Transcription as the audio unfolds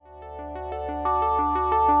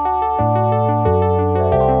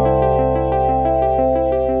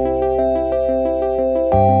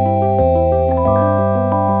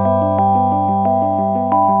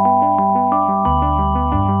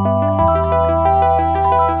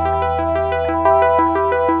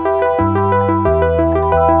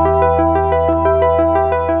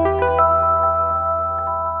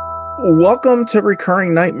Welcome to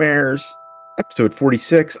Recurring Nightmares, episode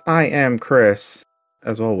 46. I am Chris,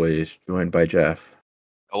 as always, joined by Jeff.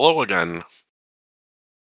 Hello again.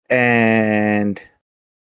 And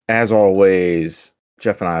as always,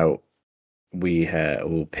 Jeff and I,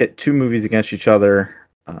 will pit two movies against each other.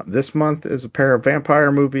 This month is a pair of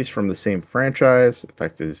vampire movies from the same franchise. In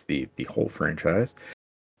fact, it's the whole franchise.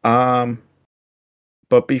 But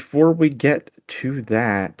before we get to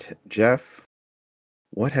that, Jeff,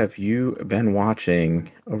 what have you been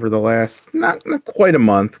watching over the last not quite a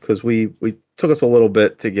month, because we took us a little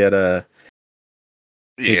bit to get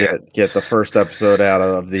get the first episode out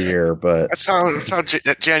of the year, but that's how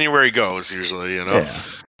January goes usually, you know.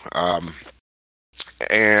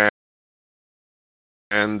 Yeah.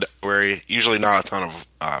 And we're usually not a ton of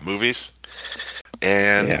movies.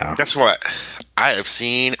 And guess what? I have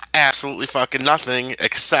seen absolutely fucking nothing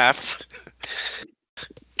except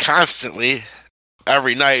constantly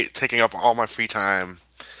every night, taking up all my free time.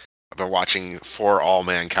 I've been watching For All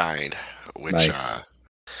Mankind, which I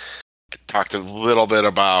talked a little bit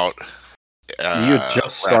about. You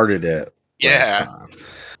just started it. Yeah.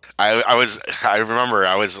 I remember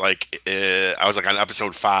I was like on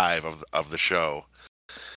episode 5 of the show.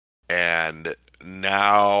 And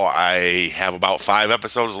now I have about 5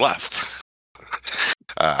 episodes left.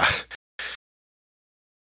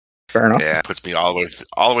 Fair enough. Yeah, it puts me all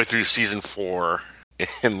the way through season 4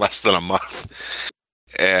 in less than a month,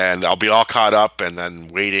 and I'll be all caught up, and then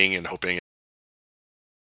waiting and hoping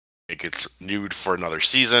it gets renewed for another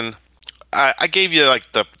season. I gave you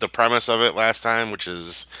like the premise of it last time, which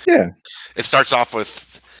is it starts off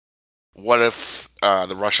with what if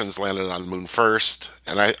the Russians landed on the moon first,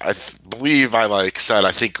 and I believe I said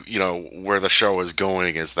I think where the show is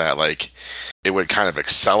going is that it would kind of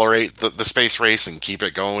accelerate the space race and keep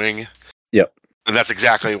it going. Yep. And that's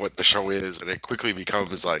exactly what the show is, and it quickly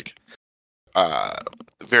becomes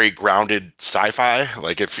very grounded sci-fi.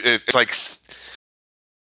 It's like,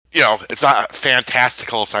 it's not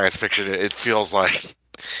fantastical science fiction. It feels like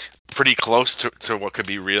pretty close to what could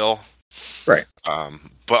be real, right?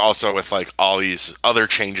 But also with all these other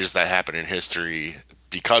changes that happen in history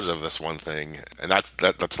because of this one thing, and that's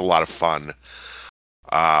a lot of fun.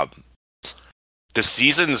 The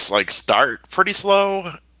seasons start pretty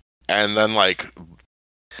slow, and then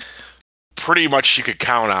pretty much you could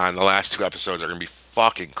count on the last 2 episodes are going to be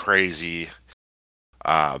fucking crazy.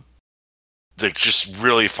 They're just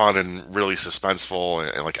really fun and really suspenseful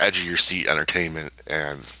and edge of your seat entertainment,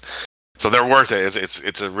 and so they're worth it.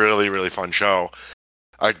 It's a really, really fun show.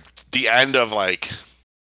 The end of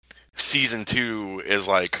season 2 is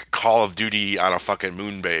Call of Duty on a fucking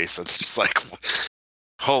moon base. It's just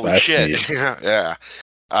holy That's shit. neat. Yeah.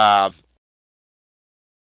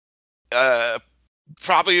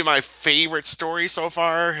 Probably my favorite story so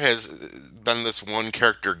far has been this one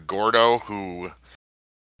character, Gordo, who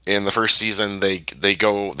in the first season they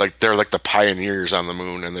go they're the pioneers on the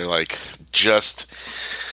moon, and they're just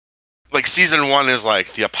season 1 is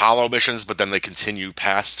the Apollo missions, but then they continue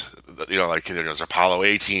past there's Apollo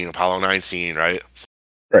 18, Apollo 19, right?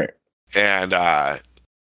 Right. And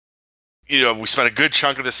we spent a good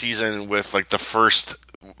chunk of the season with the first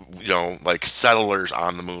settlers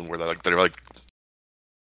on the moon, where they're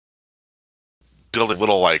build a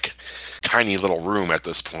little tiny little room at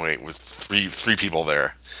this point with three people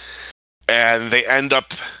there, and they end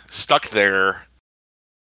up stuck there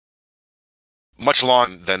much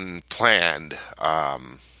longer than planned.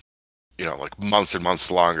 Months and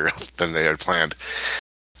months longer than they had planned.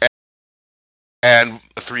 And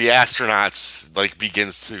 3 astronauts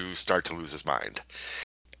begins to start to lose his mind.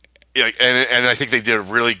 And I think they did a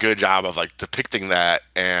really good job of depicting that,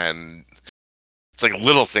 and it's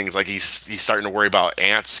little things he's starting to worry about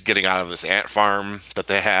ants getting out of this ant farm that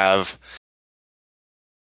they have,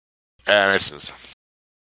 and it's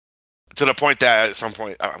to the point that at some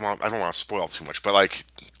point I don't want to spoil too much, but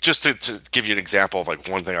just to give you an example of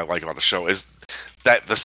one thing I like about the show is that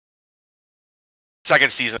the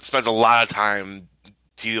second season spends a lot of time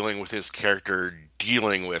dealing with his character,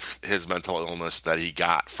 dealing with his mental illness that he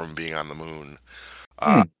got from being on the moon.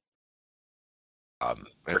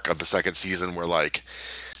 Of the second season, where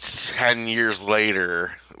 10 years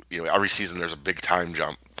later, every season there's a big time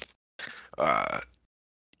jump.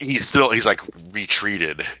 He's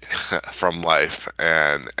retreated from life,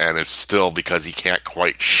 and it's still because he can't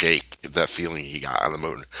quite shake that feeling he got on the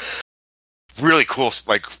moon. Really cool,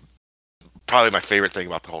 probably my favorite thing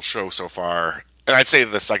about the whole show so far. And I'd say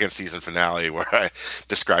the second season finale, where I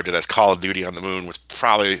described it as Call of Duty on the Moon, was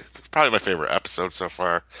probably my favorite episode so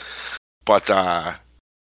far. But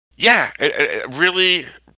it really,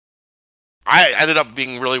 I ended up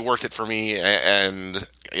being really worth it for me, and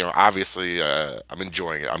obviously, I'm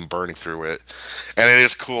enjoying it. I'm burning through it, and it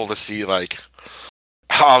is cool to see like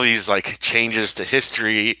all these like changes to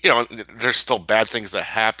history. There's still bad things that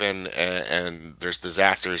happen, and there's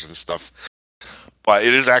disasters and stuff, but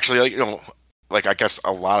it is actually like I guess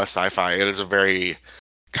a lot of sci-fi. It is a very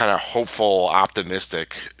kind of hopeful,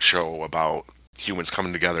 optimistic show about humans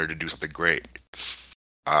coming together to do something great.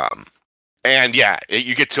 And yeah,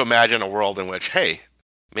 you get to imagine a world in which, hey,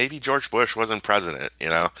 maybe George Bush wasn't president.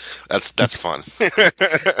 That's fun.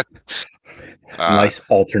 Nice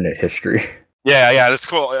alternate history. Yeah, that's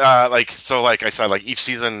cool. Like I said, like each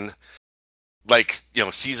season, like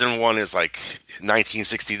season 1 is like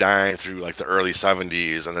 1969 through like the early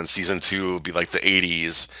 70s, and then season 2 would be like the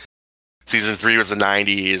 80s. Season 3 was the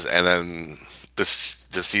 90s, and then the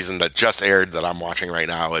season that just aired that I'm watching right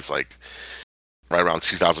now, it's like right around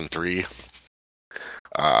 2003.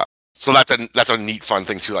 So that's a neat fun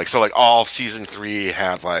thing too. Like all season 3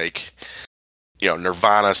 had like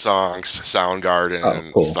Nirvana songs, Soundgarden,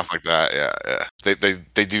 and cool. stuff like that. Yeah.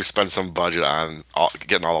 They do spend some budget on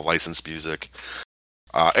getting all the licensed music.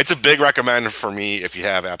 It's a big recommend for me if you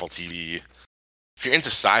have Apple TV. If you're into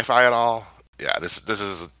sci-fi at all, yeah, this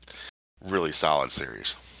is a really solid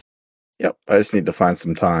series. Yep, I just need to find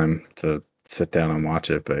some time to sit down and watch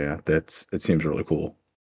it. But yeah, it seems really cool.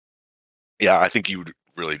 Yeah, I think you would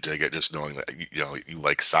really dig it just knowing that you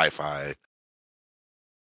like sci-fi.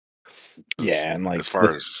 Yeah, and like as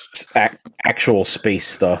far as actual space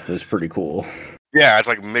stuff is pretty cool. Yeah, it's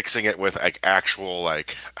like mixing it with like actual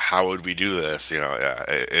like how would we do this? Yeah,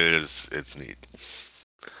 it's neat.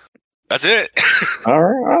 That's it. All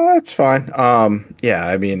right, that's fine. Yeah,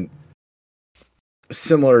 I mean,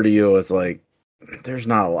 similar to you, it's like there's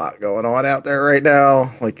not a lot going on out there right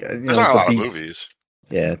now. Like there's not a lot of movies.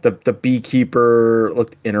 Yeah, the Beekeeper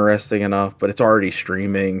looked interesting enough, but it's already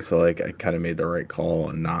streaming, so like I kind of made the right call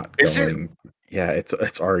and not going. Yeah,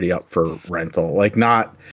 it's already up for rental. Like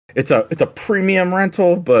not it's a premium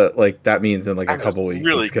rental, but like that means in like a couple weeks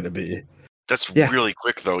it's gonna be. That's really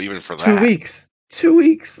quick though, even for that. 2 weeks. 2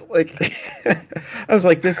 weeks. Like I was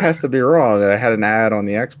like, this has to be wrong. And I had an ad on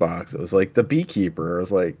the Xbox. It was like the Beekeeper. I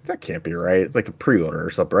was like, that can't be right. It's like a pre-order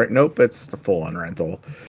or something, right? Nope, it's the full-on rental.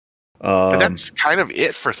 And that's kind of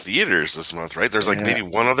it for theaters this month, right? There's like maybe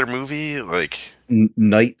one other movie, like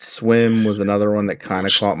Night Swim was another one that kind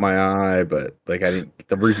of caught my eye, but like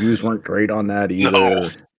the reviews weren't great on that either. No.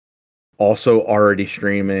 Also already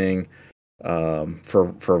streaming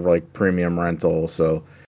for like premium rental. So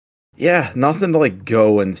yeah, nothing to like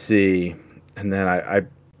go and see. And then I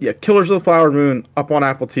Killers of the Flower Moon up on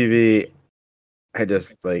Apple TV. I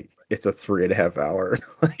just like it's a 3.5 hour.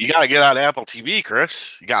 You gotta get on Apple TV,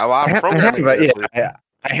 Chris. You got a lot of programming.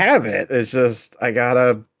 I have it. It's just I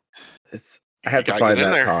have to find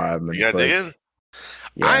that there. time. And you gotta dig in.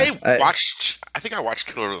 Yeah, I think I watched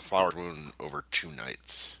Killers of the Flower Moon over 2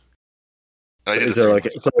 nights. Is there like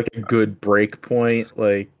a good break point,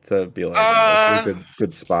 like to be like a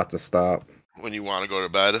good spot to stop when you want to go to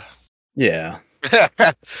bed? Yeah,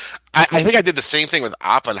 I think I did the same thing with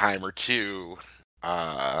Oppenheimer too.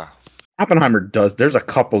 Oppenheimer does. There's a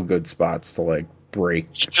couple good spots to like break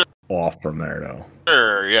off from there, though.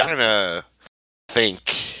 Sure, yeah. I kind of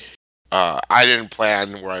think I didn't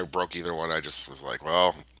plan where I broke either one. I just was like,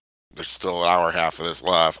 well, there's still an hour and a half of this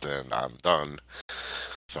left, and I'm done.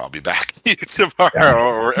 So I'll be back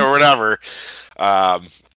tomorrow or whatever. I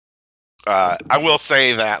will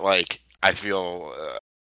say that like I feel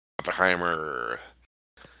Oppenheimer.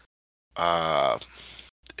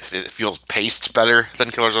 It feels paced better than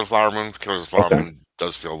Killers of the Flower Moon. Killers of the Flower Moon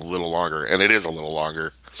does feel a little longer, and it is a little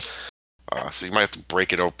longer. So you might have to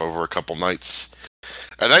break it up over a couple nights,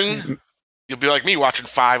 and then you'll be like me watching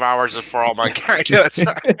 5 hours of For All Mankind.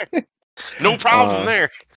 No problem there.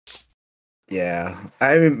 Yeah,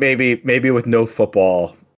 I mean maybe with no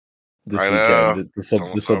football this weekend,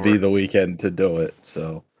 this will be the weekend to do it.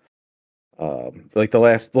 So, like the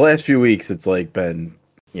last few weeks, it's like been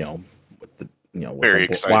with the very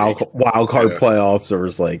exciting wild card playoffs. There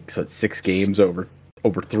was like 6 games over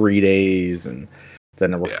 3 days, and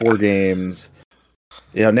then there were 4 games.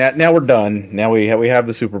 Now we're done. Now we have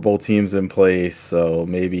the Super Bowl teams in place, so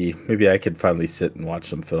maybe I could finally sit and watch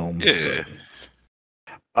some film. Yeah.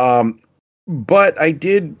 But I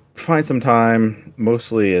did find some time,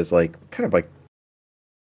 mostly as like kind of like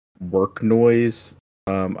work noise.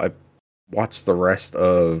 I watched the rest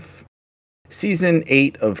of season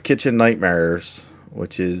 8 of Kitchen Nightmares,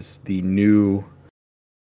 which is the new.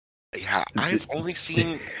 Yeah, I've only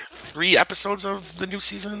seen 3 episodes of the new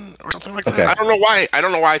season or something like that. I don't know why.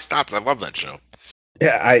 I stopped. I love that show.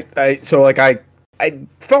 Yeah, I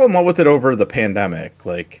fell in love with it over the pandemic,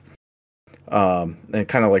 like, and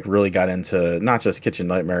kind of like really got into not just Kitchen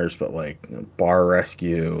Nightmares, but like Bar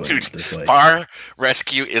Rescue, and Dude, there's like, Bar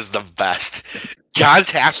Rescue is the best. John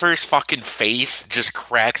Taffer's fucking face just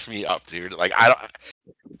cracks me up, dude. Like I don't,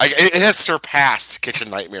 it has surpassed Kitchen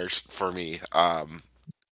Nightmares for me.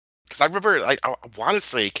 Because I remember, like, I want to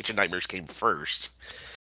say Kitchen Nightmares came first,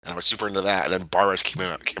 and I was super into that. And then Bar Rescue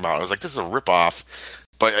came out. I was like, this is a ripoff,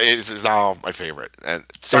 but it is now my favorite. And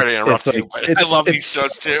sorry to interrupt you, but I love these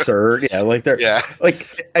shows too. Absurd, yeah. Like they're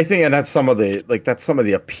like, I think, and that's some of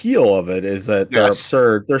the appeal of it, is that they're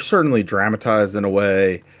absurd. They're certainly dramatized in a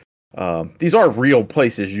way. These are real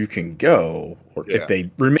places you can go, or if they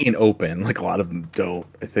remain open. Like a lot of them don't.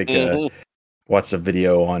 I think watched a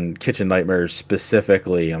video on Kitchen Nightmares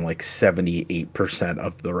specifically, and like 78%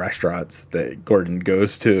 of the restaurants that Gordon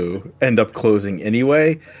goes to end up closing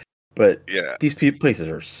anyway. But these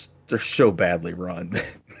places they're so badly run.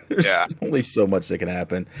 There's only so much that can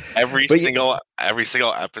happen. Every single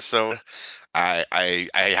episode, I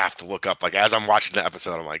have to look up, like, as I'm watching the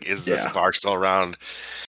episode, I'm like, is this bar still around?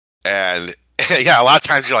 And a lot of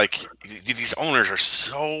times you're like, these owners are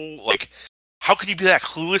so, like, how could you be that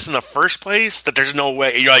clueless in the first place that there's no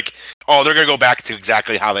way? You're like, oh, they're gonna go back to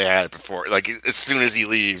exactly how they had it before, like as soon as he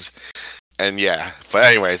leaves. And but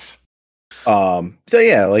anyways, like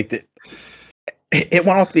it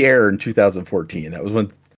went off the air in 2014. That was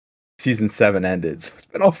when season 7 ended. So it's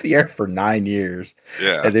been off the air for 9 years.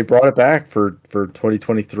 Yeah, and they brought it back for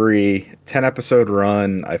 2023, 10-episode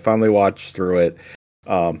run. I finally watched through it.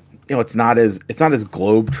 It's not as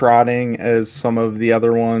globe-trotting as some of the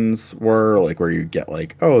other ones were, like where you get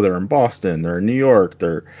like, oh, they're in Boston, they're in New York,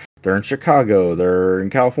 they're in Chicago, they're in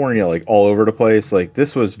California, like all over the place. Like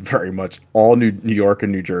this was very much all New York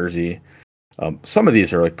and New Jersey. Some of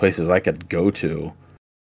these are like places I could go to.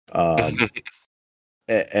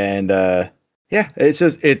 It's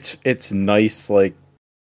nice, like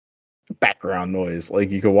background noise,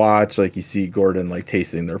 like you could watch, like you see Gordon like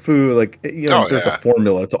tasting their food, like there's a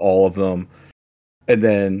formula to all of them, and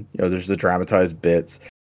then there's the dramatized bits.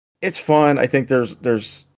 It's fun. I think there's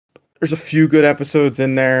a few good episodes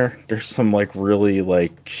in there. There's some like really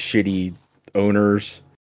like shitty owners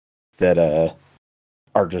that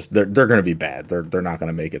are just they're gonna be bad. They're not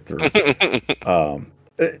gonna make it through.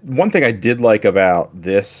 One thing I did like about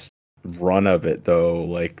this run of it, though,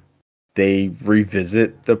 like they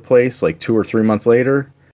revisit the place like 2 or 3 months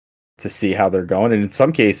later to see how they're going. And in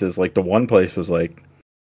some cases, like the one place was like,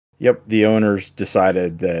 yep, the owners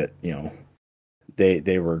decided that,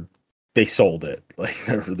 they sold it. Like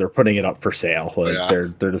they're putting it up for sale. Like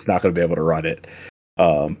they're just not going to be able to run it.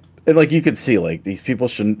 And like you could see, like these people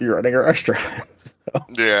shouldn't be running a restaurant. So,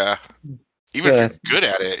 yeah. Even if you're good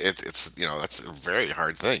at it, it's that's a very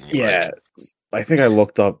hard thing. Yeah. I think I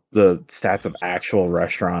looked up the stats of actual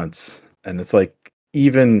restaurants, and it's like,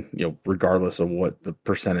 even, regardless of what the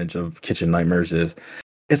percentage of Kitchen Nightmares is,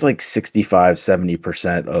 it's like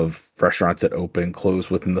 65-70% of restaurants that open close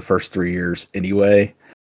within the first 3 years anyway.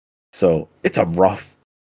 So it's a rough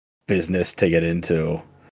business to get into.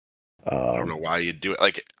 I don't know why you do it.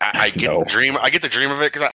 Like I get the dream. I get the dream of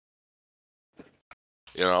it because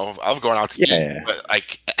I'm going out to eat. But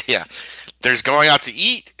there's going out to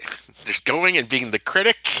eat. There's going and being the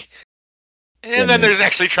critic, and then there's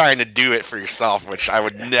actually trying to do it for yourself, which I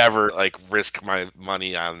would never like risk my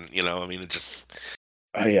money on. It just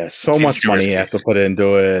so much money you have to put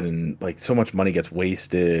into it, and like so much money gets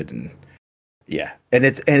wasted, and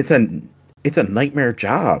it's a nightmare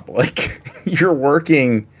job. Like you're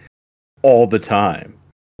working all the time.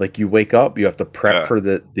 Like you wake up, you have to prep for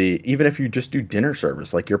the even if you just do dinner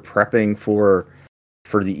service, like you're prepping for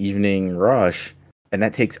the evening rush. And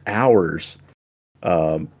that takes hours.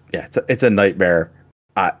 It's a nightmare.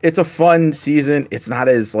 It's a fun season. It's not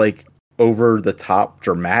as like over the top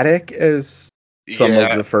dramatic as some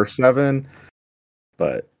of the first 7,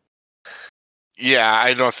 but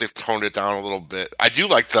I noticed they've toned it down a little bit. I do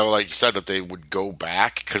like, though, like you said, that they would go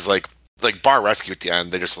back because like Bar Rescue at the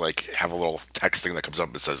end, they just like have a little text thing that comes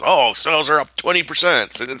up that says, "Oh, sales are up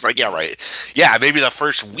 20%." So it's like, maybe the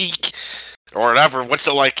first week. Or whatever. What's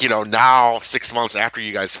it like, now 6 months after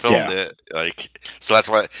you guys filmed it? Like, so that's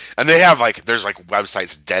what, and they have like, there's like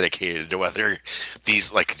websites dedicated to whether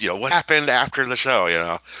these, like, what happened after the show,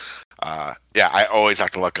 I always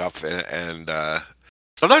have to look up and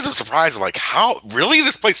sometimes I'm surprised. I'm like, how, really?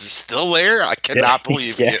 This place is still there? I cannot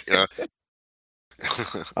believe it,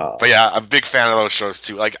 But I'm a big fan of those shows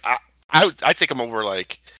too. Like, I take them over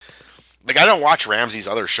like like I don't watch Ramsay's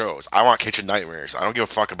other shows. I want Kitchen Nightmares. I don't give a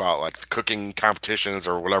fuck about like the cooking competitions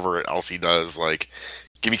or whatever else he does. Like,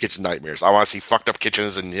 give me Kitchen Nightmares. I want to see fucked up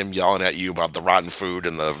kitchens and him yelling at you about the rotten food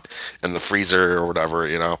in the freezer or whatever.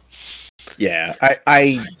 You know. Yeah,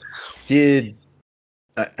 I did.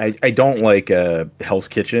 I don't like Hell's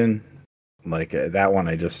Kitchen. Like that one,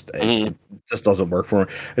 it just doesn't work for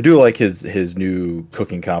me. I do like his new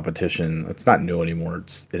cooking competition. It's not new anymore.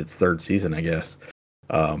 It's third season, I guess.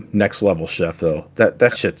 Next Level Chef though,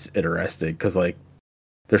 that shit's interesting because like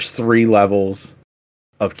there's 3 levels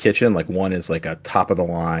of kitchen. Like one is like a top of the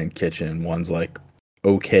line kitchen. One's like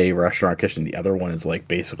okay restaurant kitchen. The other one is like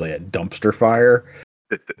basically a dumpster fire.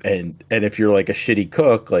 And if you're like a shitty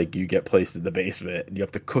cook, like you get placed in the basement and you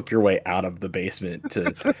have to cook your way out of the basement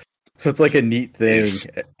to. So it's like a neat thing.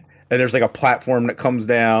 And there's like a platform that comes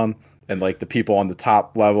down, and like the people on the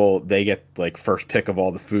top level, they get like first pick of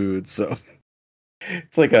all the food. So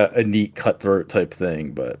it's like a neat cutthroat type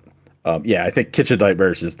thing. But yeah, I think Kitchen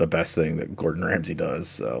Nightmares is the best thing that Gordon Ramsay does.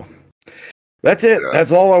 So that's it. Yeah.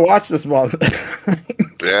 That's all I watched this month.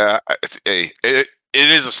 Yeah, it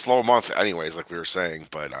is a slow month, anyways, like we were saying.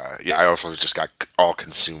 But yeah, I also just got all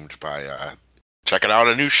consumed by checking out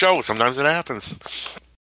a new show. Sometimes it happens.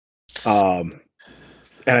 And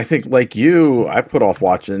I think like you, I put off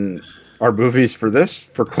watching our movies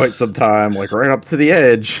for quite some time, like right up to the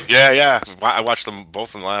edge. Yeah. I watched them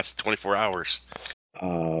both in the last 24 hours.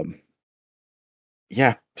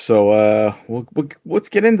 Yeah. So let's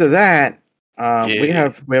get into that. We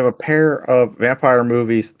have a pair of vampire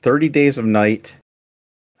movies, 30 Days of Night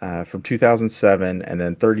from 2007, and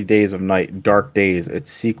then 30 Days of Night, Dark Days, its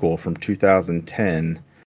sequel from 2010.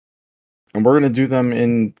 And we're going to do them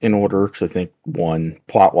in order because I think, one,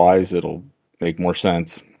 plot-wise, it'll make more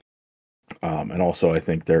sense. And also, I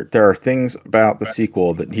think there are things about the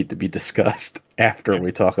sequel that need to be discussed after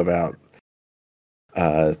we talk about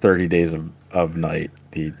 30 Days of Night,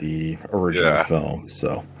 the original film.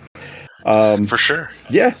 So, for sure.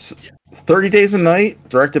 Yes, 30 Days of Night,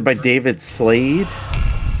 directed by David Slade.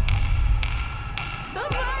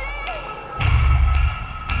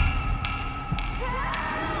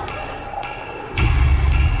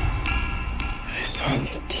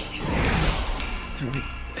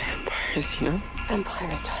 Vampires, you know?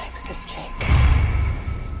 Vampires don't exist, Jake.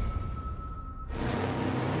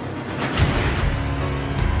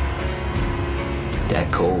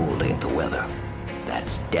 That cold ain't the weather.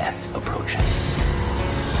 That's death approaching.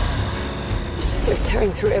 They're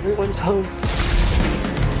tearing through everyone's home.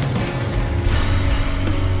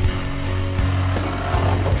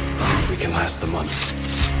 We can last the month.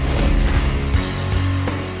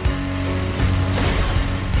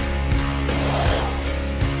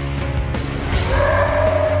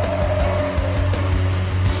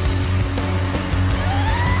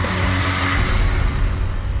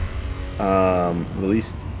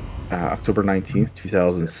 Released October 19th,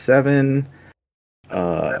 2007.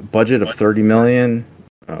 Budget of $30 million.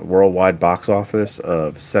 Worldwide box office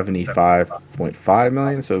of $75.5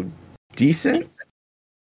 million. So decent.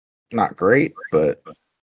 Not great, but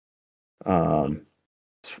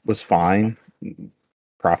was fine.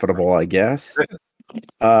 Profitable, I guess.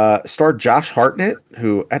 Starred Josh Hartnett,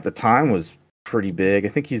 who at the time was pretty big. I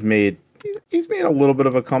think he's made a little bit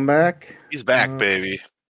of a comeback. He's back, baby.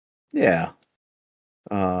 Yeah.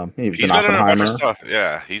 He's been in a bunch of stuff.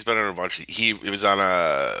 Yeah, he's been in a bunch. He was on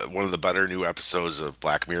one of the better new episodes of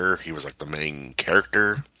Black Mirror. He was like the main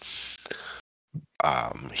character.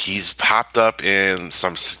 He's popped up in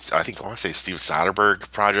some, I want to say Steve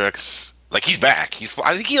Soderbergh projects. Like he's back.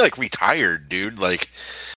 I think he like retired, dude. Like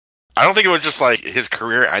I don't think it was just like his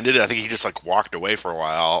career ended. I think he just like walked away for a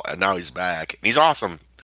while, and now he's back. And he's awesome.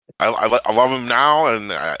 I love him now,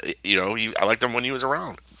 and I liked him when he was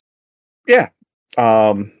around. Yeah.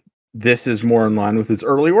 This is more in line with his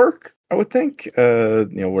early work, I would think.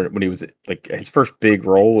 When he was like his first big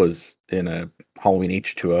role was in a Halloween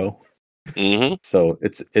H2O. Mm-hmm. So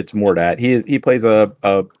it's more that he plays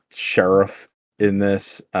a sheriff in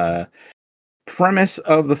this. Premise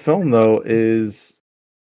of the film though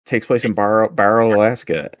takes place in Barrow,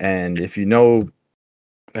 Alaska, and if you know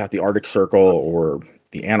about the Arctic Circle or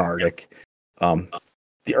the Antarctic,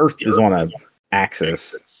 the Earth is on an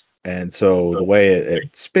axis. And so the way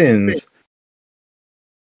it spins,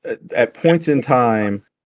 at points in time,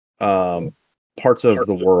 parts of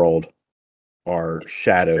the world are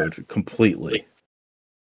shadowed completely.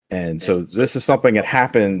 And so this is something that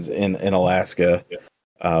happens in Alaska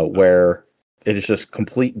where it is just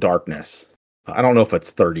complete darkness. I don't know if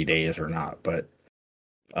it's 30 days or not, but...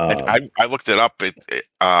 I looked it up.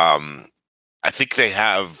 I think they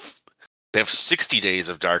have They have 60 days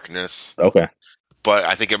of darkness, Okay. but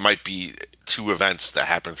I think it might be 2 events that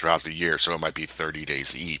happen throughout the year, so it might be 30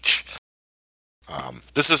 days each.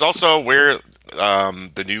 This is also where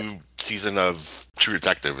the new season of True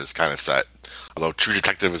Detective is kind of set. Although True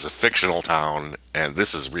Detective is a fictional town, and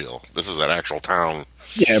this is real. This is an actual town.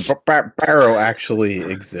 Yeah, but Barrow actually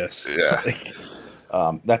exists. Yeah. Like,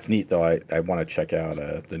 that's neat, though. I want to check out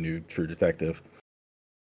the new True Detective.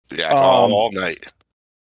 Yeah, it's all night.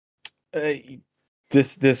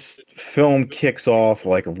 This film kicks off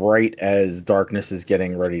like right as darkness is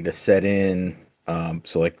getting ready to set in.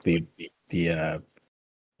 So like the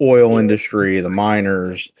oil industry, the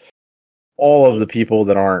miners, all of the people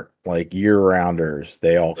that aren't like year-rounders,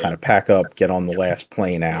 they all kind of pack up, get on the last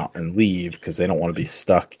plane out, and leave because they don't want to be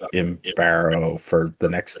stuck in Barrow for the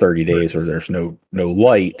next 30 days where there's no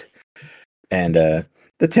light. And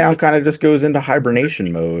the town kind of just goes into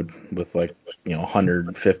hibernation mode with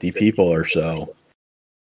 150 people or so.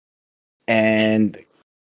 And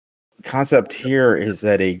concept here is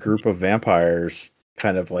that a group of vampires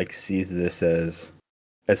kind of like sees this as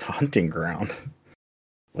hunting ground.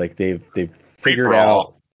 Like they've figured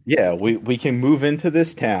out, yeah, we can move into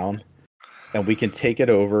this town and we can take it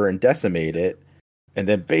over and decimate it and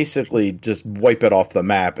then basically just wipe it off the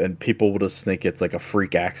map, and people will just think it's like a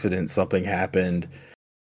freak accident, something happened,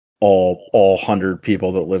 all 100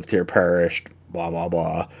 people that lived here perished, blah blah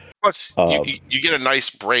blah. Plus, you get a nice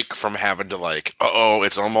break from having to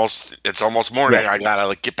it's almost morning. Yeah. I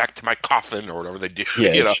gotta get back to my coffin or whatever they do.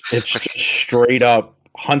 Yeah, it's straight up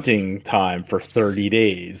hunting time for 30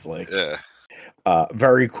 days.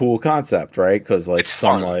 Very cool concept, right? Because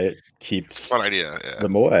sunlight keeps fun idea. Yeah.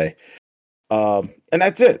 them away. And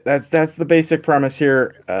that's it. That's the basic premise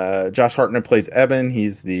here. Josh Hartnett plays Eben.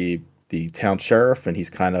 He's the town sheriff, and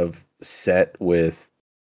he's kind of set with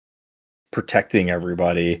protecting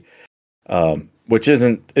everybody, which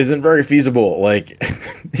isn't very feasible. Like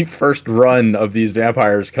the first run of these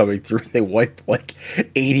vampires coming through, they wipe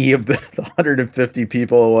 80 of the 150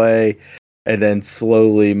 people away, and then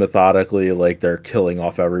slowly, methodically, they're killing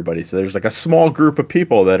off everybody. So there's a small group of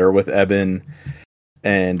people that are with Eben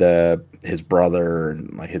and his brother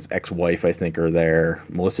and his ex-wife, I think, are there.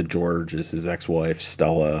 Melissa George is his ex-wife,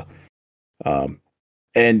 Stella,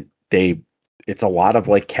 and it's a lot of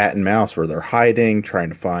cat and mouse where they're hiding, trying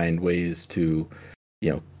to find ways to,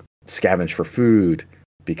 scavenge for food,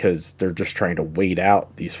 because they're just trying to wait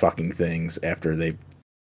out these fucking things after the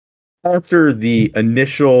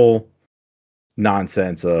initial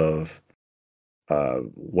nonsense of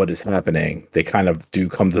what is happening. They kind of do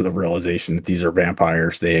come to the realization that these are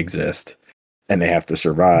vampires, they exist, and they have to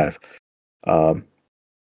survive. I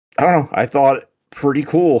don't know. I thought pretty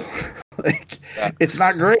cool. It's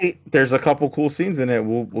not great. There's a couple cool scenes in it.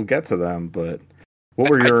 We'll get to them, but what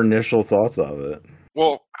were your initial thoughts of it?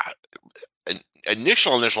 Well,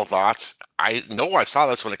 initial thoughts. I know I saw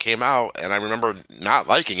this when it came out, and I remember not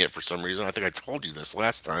liking it for some reason. I think I told you this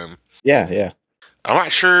last time. Yeah. I'm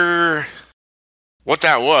not sure what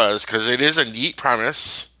that was, because it is a neat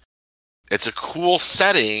premise. It's a cool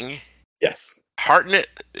setting. Yes. Hartnett,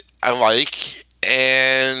 I like,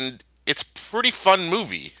 and it's a pretty fun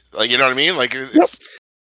movie. You know what I mean? It's. Yep.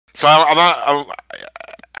 So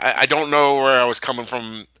I don't know where I was coming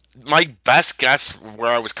from. My best guess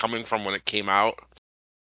where I was coming from when it came out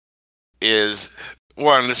is,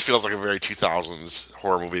 one, this feels like a very 2000s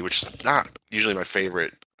horror movie, which is not usually my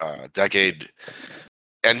favorite decade.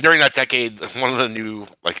 And during that decade, one of the new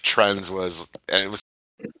trends was, and it was,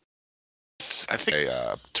 I think,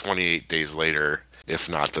 28 Days Later, if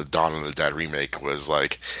not the Dawn of the Dead remake, was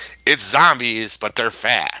it's zombies, but they're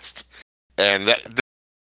fast. And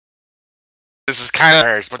this is kind of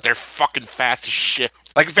vampires, but they're fucking fast as shit.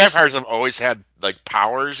 Vampires have always had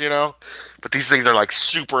powers, but these things are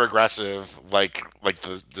super aggressive,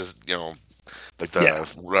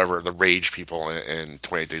 whatever, the rage people in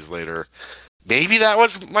 28 Days Later. Maybe that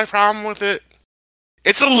was my problem with it.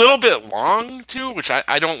 It's a little bit long too, which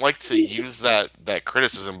I don't like to use that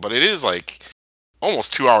criticism, but it is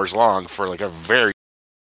almost 2 hours long for a very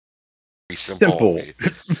simple.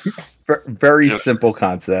 Very simple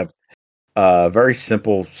concept. Very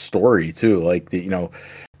simple story too.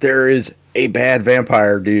 There is a bad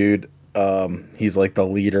vampire dude. He's the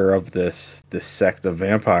leader of this sect of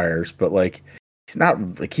vampires, but he's not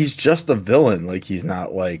he's just a villain. He's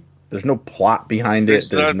not there's no plot behind it.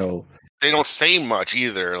 They don't say much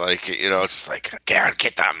either. It's just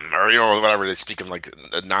get them, or whatever. They speak in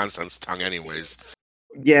a nonsense tongue anyways.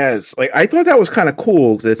 Yes, I thought that was kind of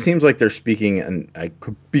cool, because it seems like they're speaking, and I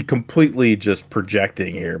could be completely just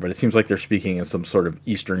projecting here, but it seems like they're speaking in some sort of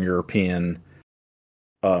Eastern European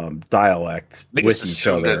dialect with each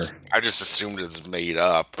other. I just assumed it's made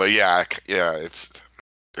up, but yeah, it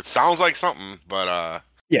sounds like something, but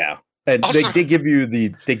yeah, and also, they give you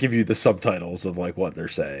the subtitles of like what they're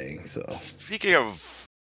saying. So speaking of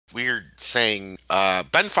weird saying,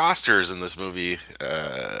 Ben Foster is in this movie.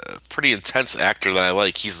 Pretty intense actor that I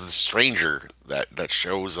like. He's the stranger that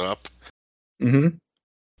shows up. Mm-hmm.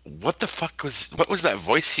 What was that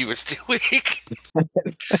voice he was doing?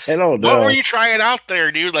 I don't know. What were you trying out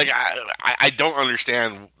there, dude? Like, I don't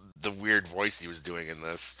understand the weird voice he was doing in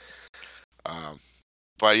this.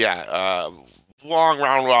 But yeah, long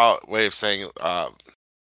roundabout way of saying,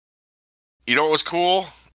 you know what was cool?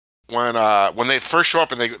 When they first show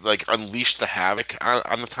up and they like unleash the havoc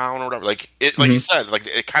on the town or whatever, like it, like you said, like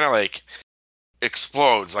it kind of like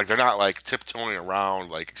explodes. Like they're not like tiptoeing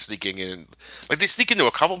around, like sneaking in. Like they sneak into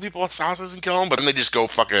a couple people's houses and kill them, but then they just go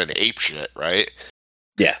fucking ape shit, right?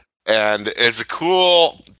 Yeah. And it's a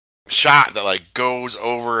cool shot that like goes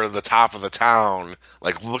over the top of the town,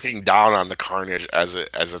 like looking down on the carnage as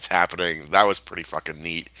it's happening. That was pretty fucking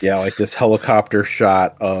neat. Yeah, like this helicopter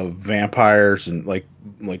shot of vampires and like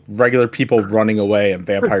regular people running away and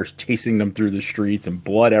vampires chasing them through the streets and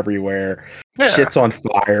blood everywhere. Yeah. Shit's on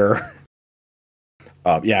fire.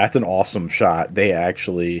 Yeah, it's an awesome shot. They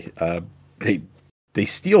actually they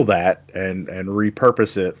steal that and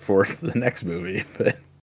repurpose it for the next movie. But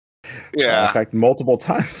yeah, in fact, multiple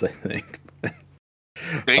times I think.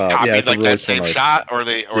 They copied like that same shot, or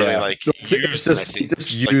they like used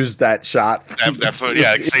that shot. That foot,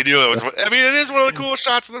 yeah, because they knew it was. I mean, it is one of the coolest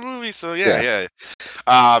shots in the movie. So yeah.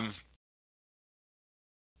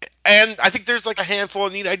 And I think there's like a handful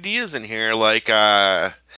of neat ideas in here. Like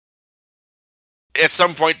at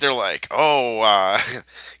some point they're like,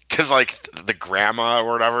 because like the grandma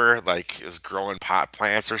or whatever like is growing pot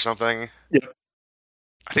plants or something. Yeah.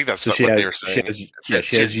 I think that's what they were saying.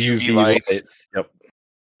 She has UV lights. Yep.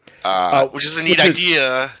 Which is a neat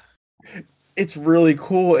idea. It's really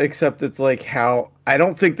cool, except it's like how I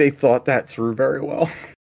don't think they thought that through very well.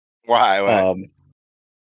 Why?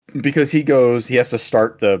 Because he has to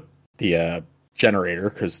start the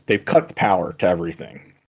generator because they've cut the power to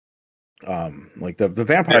everything. Like the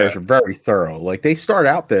vampires are very thorough. Like they start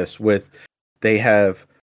out this with they've had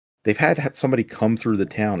somebody come through the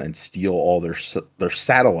town and steal all their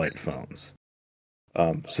satellite phones.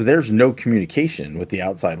 So there's no communication with the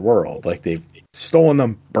outside world. Like they've stolen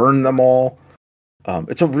them, burned them all.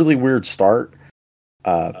 It's a really weird start.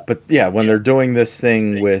 But yeah, when they're doing this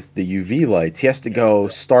thing with the UV lights, he has to go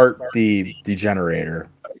start the generator,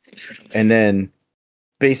 and then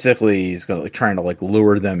basically he's gonna trying to like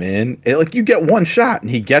lure them in. You get one shot,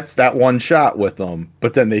 and he gets that one shot with them,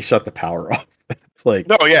 but then they shut the power off. It's like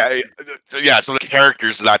no, yeah. So the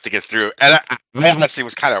characters that I have to get through, and I honestly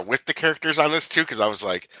was kind of with the characters on this too, because I was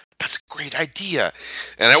like, "That's a great idea,"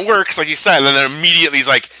 and it works, like you said. And then immediately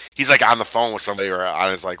he's like on the phone with somebody or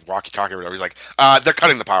on his like walkie-talkie or whatever. He's like, "They're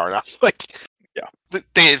cutting the power." And I was like, "Yeah."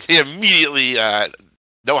 They immediately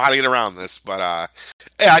know how to get around this, but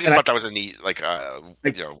yeah, I just thought that was a neat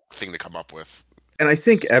thing to come up with. And I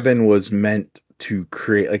think Eben was meant to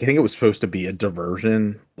create, like, I think it was supposed to be a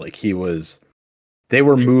diversion. Like they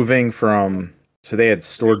were moving from, so they had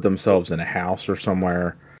stored themselves in a house or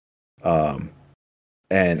somewhere.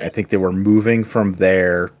 And I think they were moving from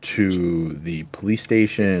there to the police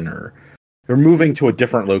station, or they're moving to a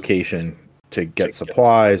different location to get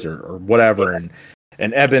supplies or whatever. And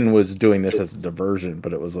Eben was doing this as a diversion,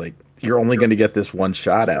 but it was like, you're only going to get this one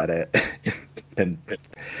shot at it. And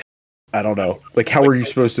I don't know, like, how are you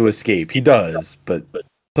supposed to escape? He does, but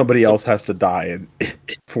somebody else has to die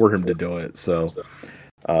for him to do it. So,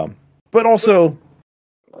 but also,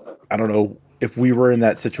 I don't know, if we were in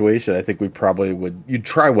that situation, I think we probably you'd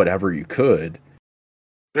try whatever you could.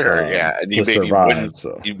 Sure, yeah. And you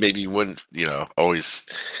maybe wouldn't, always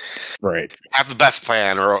right have the best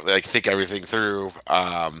plan or like think everything through.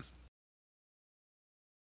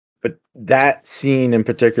 But that scene in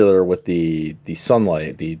particular with the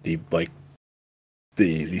sunlight, the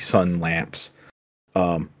sun lamps,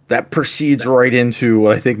 that proceeds right into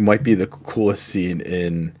what I think might be the coolest scene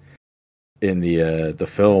in the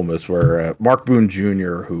film, is where Mark Boone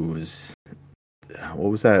Jr., who's,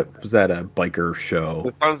 what was that? Was that a biker show?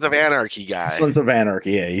 The Sons of Anarchy guy. Sons of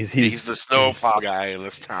Anarchy, yeah. He's the snowplow guy in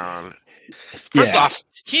this town. First off,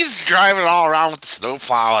 he's driving all around with the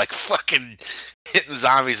snowplow, like fucking hitting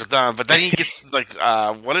zombies with them. But then he gets like,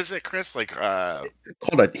 what is it, Chris? Like,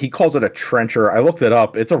 he calls it a trencher. I looked it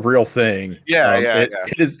up. It's a real thing.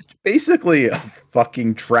 It is basically a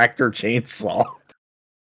fucking tractor chainsaw.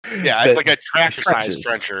 Yeah, it's like a tractor-sized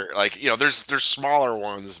trencher. Like, there's smaller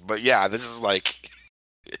ones, but yeah, this is like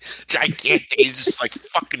gigantic. He's just like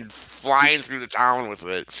fucking flying through the town with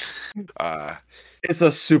it. It's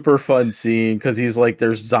a super fun scene because he's like,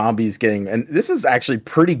 there's zombies getting, and this is actually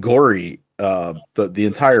pretty gory. The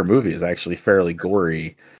entire movie is actually fairly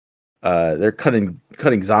gory. They're cutting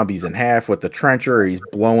zombies in half with the trencher. He's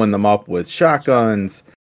blowing them up with shotguns.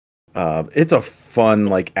 It's a fun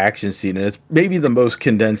like action scene, and it's maybe the most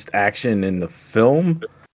condensed action in the film.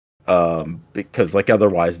 Because like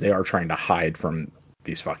otherwise they are trying to hide from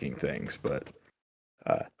these fucking things. But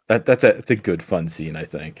it's a good fun scene, I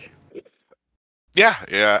think. Yeah.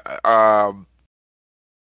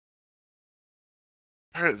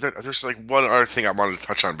 There's like one other thing I wanted to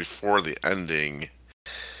touch on before the ending,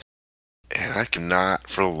 and I cannot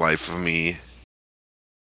for the life of me.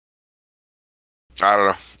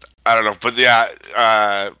 I don't know, but yeah,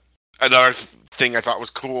 another thing I thought was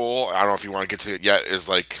cool. I don't know if you want to get to it yet. Is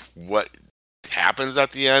like what happens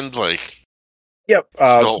at the end. Like, yep.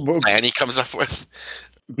 The whole plan he comes up with.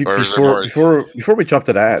 Before we jump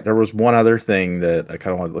to that, there was one other thing that I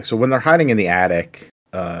kind of wanted. Like, so when they're hiding in the attic,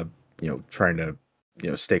 trying to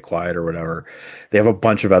stay quiet or whatever, they have a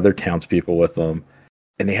bunch of other townspeople with them,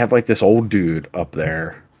 and they have like this old dude up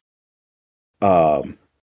there,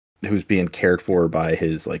 who's being cared for by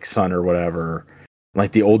his like son or whatever.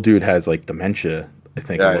 Like the old dude has like dementia, I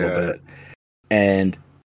think, a little bit. And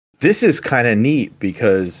this is kind of neat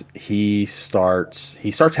because he starts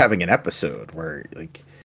having an episode where like,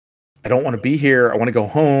 I don't want to be here. I want to go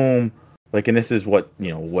home. Like, and this is what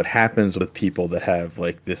happens with people that have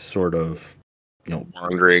like this sort of,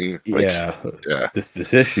 wandering.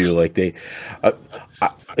 This issue. Like they,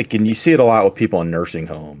 like, and you see it a lot with people in nursing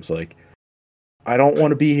homes. Like, I don't want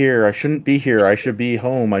to be here. I shouldn't be here. I should be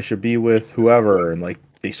home. I should be with whoever. And like,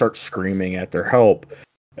 they start screaming at their help.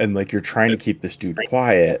 And like, you're trying to keep this dude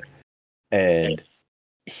quiet. And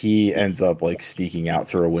he ends up like sneaking out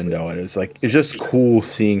through a window. And it's just cool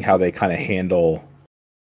seeing how they kind of handle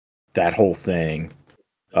that whole thing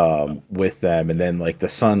with them. And then like the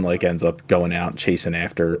son like ends up going out and chasing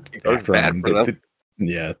after him.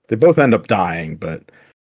 They both end up dying, but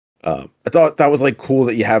I thought that was like cool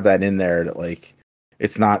that you have that in there, that like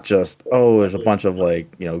it's not just there's a bunch of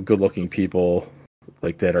like good looking people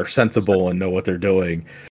like that are sensible and know what they're doing.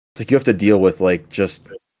 It's like you have to deal with like just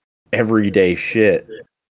everyday shit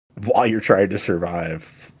while you're trying to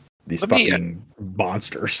survive these fucking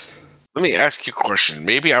monsters. Let me ask you a question.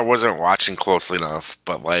 Maybe I wasn't watching closely enough,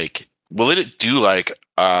 but like, will it do like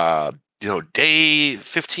day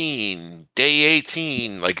 15, day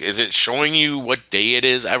 18? Like, is it showing you what day it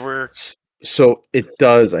is ever? So it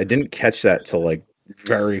does. I didn't catch that till like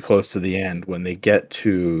very close to the end when they go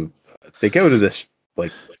to this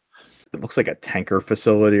like, it looks like a tanker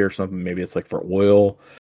facility or something. Maybe it's like for oil.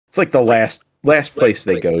 It's like the last place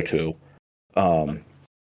they go to.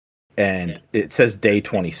 And it says day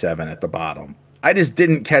 27 at the bottom. I just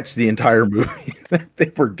didn't catch the entire movie that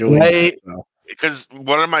they were doing. Right. Because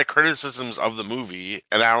one of my criticisms of the movie,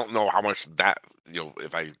 and I don't know how much that,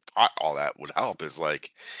 if I caught all that would help, is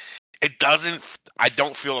like, I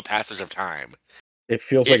don't feel the passage of time. It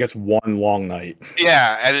feels like it's one long night.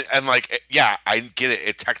 Yeah, and like, yeah, I get it.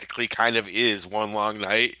 It technically kind of is one long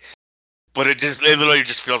night, but it literally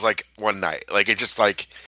just feels like one night. Like, it just like,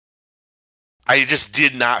 I just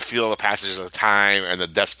did not feel the passage of the time and the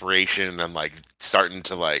desperation and like starting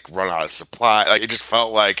to like run out of supply. Like, it just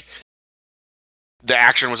felt like the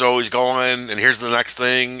action was always going, and here's the next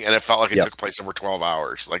thing, and it felt like it took place over 12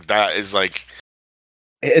 hours. Like, that is like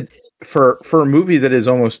it for a movie that is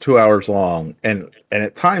almost 2 hours long, and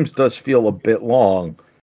at times does feel a bit long.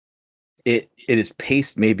 It is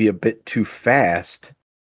paced maybe a bit too fast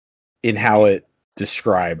in how it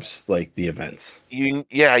describes like the events. You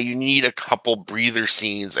need a couple breather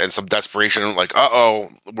scenes and some desperation. Like,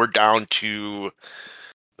 we're down to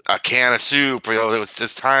a can of soup. It's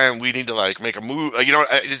this time we need to like make a move. Like,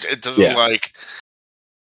 it doesn't like.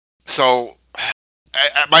 So,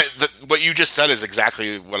 what you just said is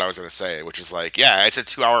exactly what I was going to say, which is like, yeah, it's a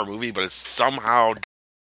 2 hour movie, but it's somehow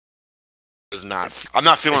does not. I'm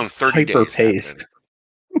not feeling it's 30 hyper days. Paced.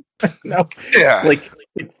 No, yeah, it's like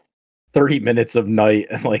 30 minutes of night,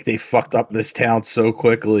 and like they fucked up this town so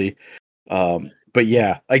quickly. But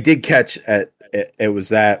yeah, I did catch it was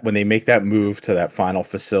that when they make that move to that final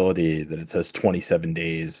facility that it says 27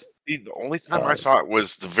 days. The only time I saw it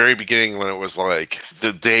was the very beginning when it was like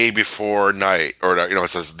the day before night, or it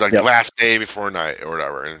says like last day before night or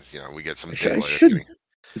whatever, and we get some daylight.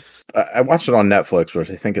 I watched it on Netflix, which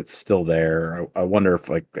I think it's still there. I wonder if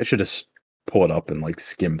like I should just pull it up and like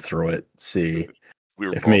skim through it, see. We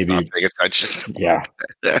were if both maybe not paying attention. Yeah.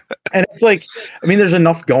 And it's like, I mean, there's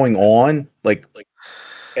enough going on. Like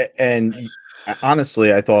And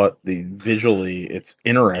honestly, I thought visually it's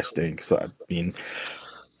interesting because I mean,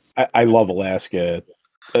 I love Alaska.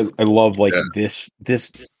 I love like Yeah.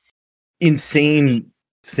 this insane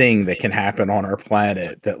thing that can happen on our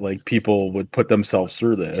planet that like people would put themselves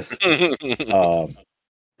through this.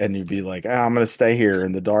 And you'd be like, I'm gonna stay here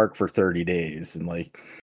in the dark for 30 days, and like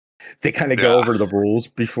they kind of go over the rules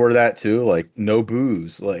before that too, like no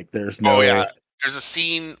booze, like there's no. Oh yeah, there's a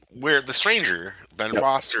scene where the stranger Ben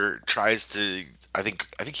Foster tries to. I think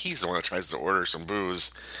he's the one that tries to order some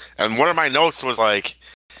booze, and one of my notes was like,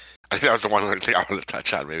 I think that was the one thing I wanted to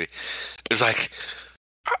touch on. Maybe it's like,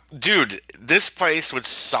 dude, this place would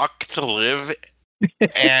suck to live,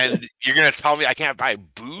 and you're gonna tell me I can't buy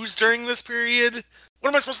booze during this period? What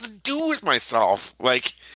am I supposed to do with myself?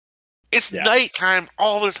 Like, it's nighttime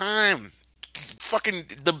all the time. Fucking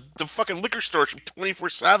the fucking liquor store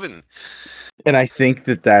 24/7. And I think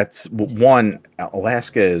that's one.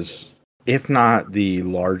 Alaska is, if not the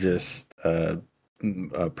largest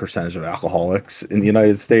percentage of alcoholics in the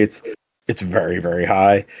United States, it's very, very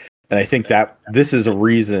high. And I think that this is a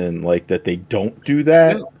reason like that they don't do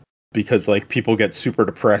that, because like people get super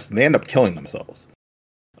depressed and they end up killing themselves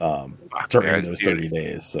during those 30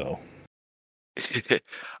 days. So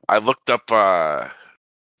I looked up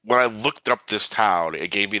when I looked up this town, it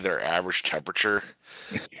gave me their average temperature.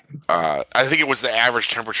 I think it was the average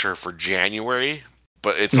temperature for January,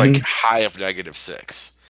 but it's like high of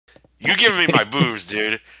 -6. You giving me my booze,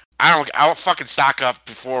 dude. I'll fucking stock up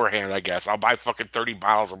beforehand, I guess. I'll buy fucking 30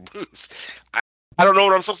 bottles of booze. I don't know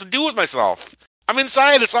what I'm supposed to do with myself. I'm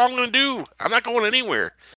inside. That's all I'm going to do. I'm not going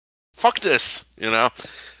anywhere. Fuck this, you know?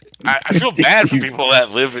 I feel bad for people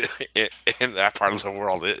that live in that part of the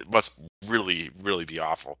world. It must really, really be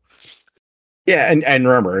awful. Yeah, and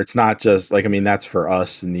remember, it's not just like, I mean, that's for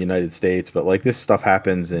us in the United States, but like this stuff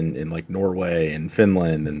happens in like Norway and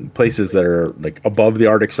Finland and places that are like above the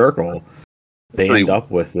Arctic Circle. They end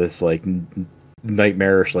up with this like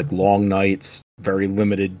nightmarish, like long nights, very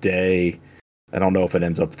limited day. I don't know if it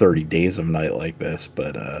ends up 30 days of night like this,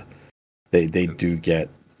 but they do get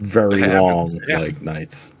very long like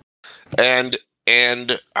nights. And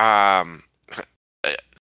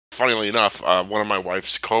funnily enough, one of my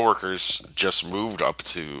wife's coworkers just moved up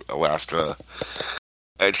to Alaska,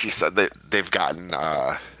 and she said that they've gotten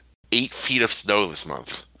 8 feet of snow this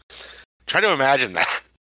month. Try to imagine that.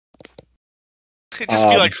 It'd just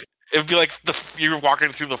be like you're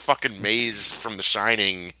walking through the fucking maze from The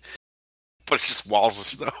Shining, but it's just walls of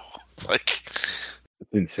snow. Like,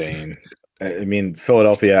 it's insane. I mean,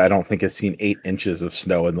 Philadelphia, I don't think has seen 8 inches of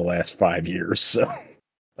snow in the last 5 years. So,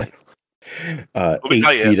 8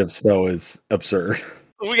 feet of snow is absurd.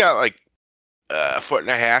 We got like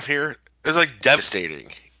 1.5 feet here. It's like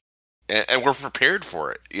devastating, and we're prepared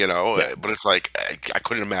for it, you know. Yeah. But it's like I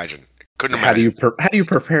couldn't imagine. How do you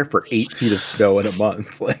prepare for 8 feet of snow in a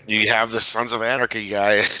month? Like, you have the Sons of Anarchy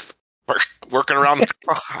guy working around the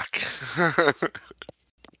clock.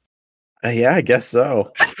 Yeah, I guess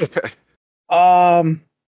so. All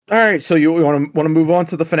right, so you want to move on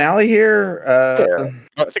to the finale here?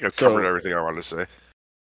 I think I've covered everything I wanted to say.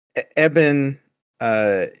 Eben,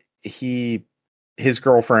 his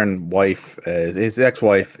girlfriend, wife, his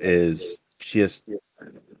ex-wife she's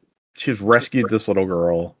rescued this little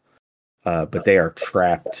girl, but they are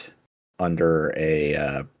trapped under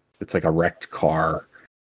it's like a wrecked car,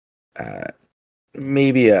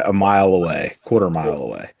 maybe a mile away, quarter mile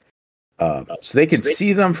away. So they can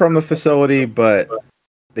see them from the facility, but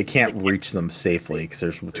they can't reach them safely because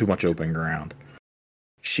there's too much open ground.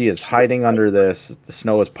 She is hiding under this. The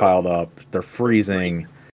snow is piled up. They're freezing.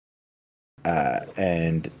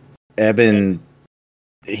 And Eben,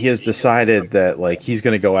 he has decided that like he's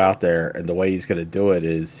going to go out there, and the way he's going to do it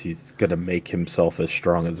is he's going to make himself as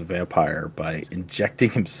strong as a vampire by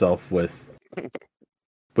injecting himself with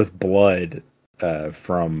blood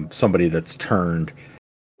from somebody that's turned.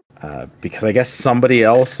 Because I guess somebody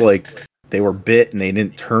else, like, they were bit and they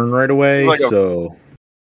didn't turn right away, like so...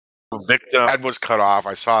 Victim head was cut off.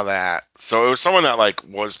 I saw that. So it was someone that, like,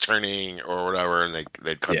 was turning or whatever, and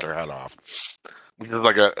they'd cut their head off. Which is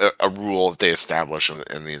like a rule that they establish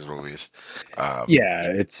in these movies.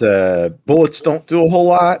 It's bullets don't do a whole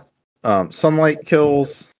lot. Sunlight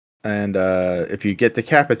kills, and if you get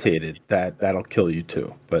decapitated, that'll kill you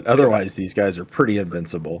too. But otherwise, these guys are pretty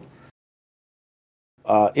invincible.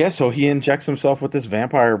 So he injects himself with this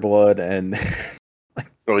vampire blood, and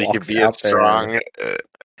so he can be as strong,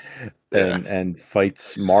 and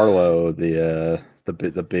fights Marlowe, the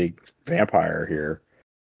big vampire here.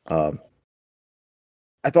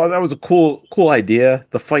 I thought that was a cool idea.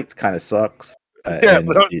 The fight kind of sucks.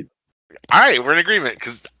 All right, we're in agreement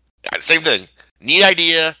because same thing. Neat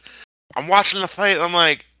idea. I'm watching the fight. And I'm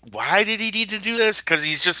like, why did he need to do this? Because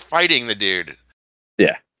he's just fighting the dude.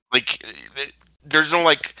 Yeah. Like, there's no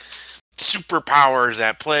like superpowers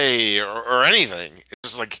at play or anything.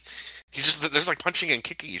 It's just like there's like punching and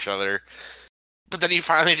kicking each other. But then he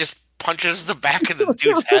finally just punches the back of the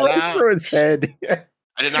dude's head right out. through his head. Yeah.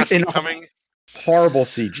 I did not see it coming. Horrible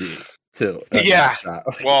CG too. Yeah.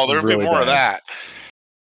 Well, there'll really be more bad.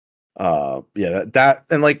 of that. Yeah, that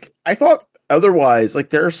and like I thought otherwise, like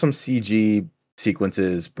there are some CG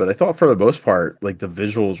sequences, but I thought for the most part, like the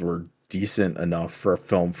visuals were decent enough for a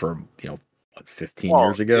film from 15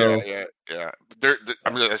 years ago. Yeah.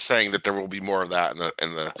 I'm just saying that there will be more of that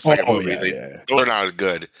in the second movie. They're not as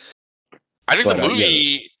good. I think the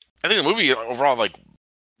movie. I think the movie overall like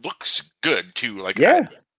looks good too. Like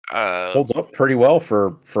holds up pretty well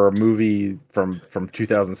for a movie from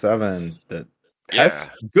 2007 that has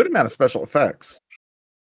a good amount of special effects.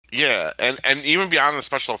 Yeah, and even beyond the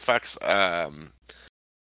special effects, I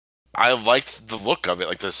liked the look of it,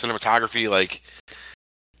 like the cinematography, like,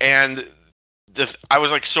 and I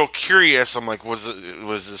was like so curious. I'm like, was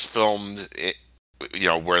this filmed,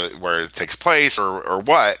 where it takes place or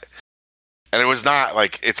what? And it was not.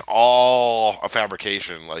 Like, it's all a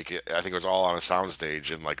fabrication. Like, I think it was all on a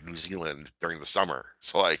soundstage in like New Zealand during the summer.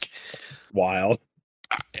 So like, wild.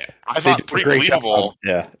 I thought pretty believable.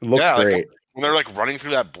 Yeah, it looks great. Like, when they're like running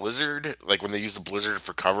through that blizzard, like when they use the blizzard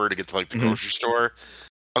for cover to get to like the grocery store,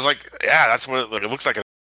 I was like, yeah, that's what it looks like.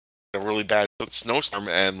 A really bad snowstorm,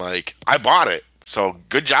 and like I bought it. So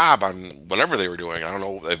good job on whatever they were doing. I don't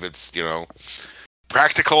know if it's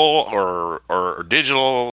practical or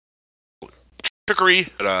digital trickery,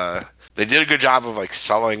 but they did a good job of like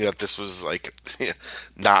selling that this was like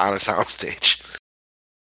not on a soundstage.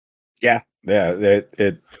 Yeah.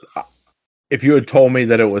 It if you had told me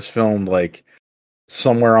that it was filmed like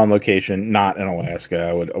somewhere on location, not in Alaska,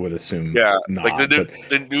 I would assume. Yeah, not, like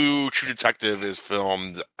the new True Detective is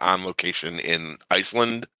filmed on location in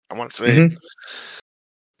Iceland, I want to say.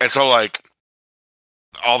 And so like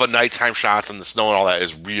all the nighttime shots and the snow and all that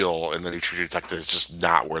is real, and the new True Detective is just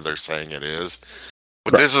not where they're saying it is.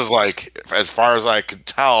 But this is like, as far as I could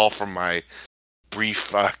tell from my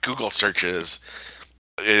brief Google searches,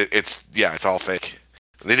 it's all fake.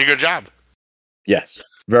 They did a good job. Yes,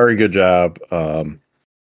 very good job.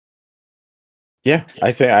 Yeah,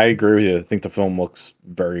 I think I agree with you. I think the film looks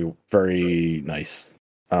very, very nice.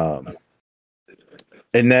 And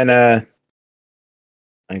then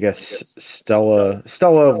I guess Stella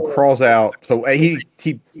crawls out. So he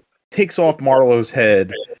takes off Marlowe's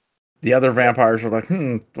head. The other vampires are like,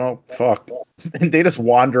 well, fuck, and they just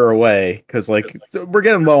wander away because like we're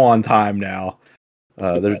getting low on time now.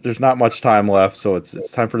 There's not much time left, so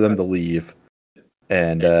it's time for them to leave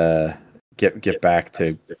and get back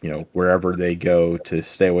to wherever they go to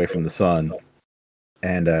stay away from the sun.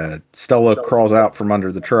 And Stella crawls out from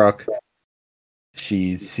under the truck.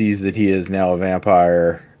 She sees that he is now a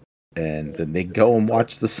vampire, and then they go and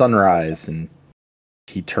watch the sunrise, and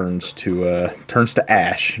he turns to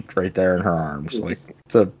ash right there in her arms. Like,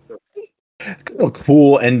 it's a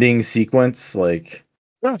cool ending sequence. Like,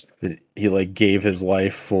 he like gave his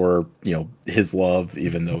life for his love,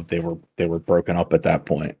 even though they were broken up at that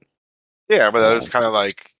point. Yeah, but that was kind of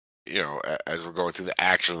like, as we're going through the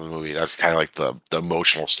action of the movie, that's kind of like the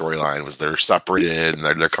emotional storyline was they're separated and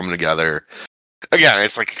they're coming together. Again,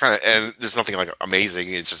 it's like kind of, and there's nothing like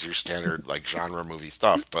amazing. It's just your standard like genre movie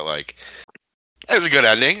stuff. But like, it was a good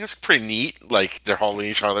ending. It's pretty neat. Like they're holding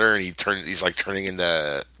each other, and he's like turning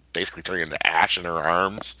into ash in her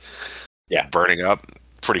arms. Yeah, burning up.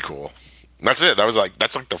 Pretty cool. That's it. That's like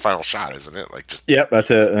the final shot, isn't it? Like just that's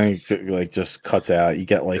it. And like just cuts out. You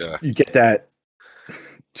get you get that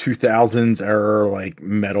 2000s era like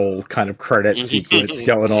metal kind of credit sequence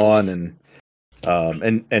going on, and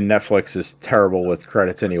Netflix is terrible with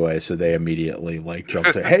credits anyway, so they immediately like jump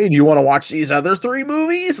to, hey, do you want to watch these other 3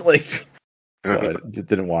 movies? Like, I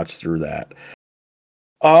didn't watch through that.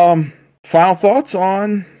 Final thoughts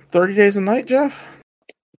on 30 Days a Night, Jeff?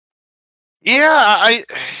 Yeah,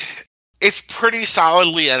 it's pretty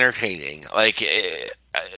solidly entertaining. Like,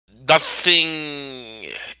 nothing.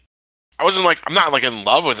 I'm not like in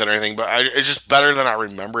love with it or anything, but it's just better than I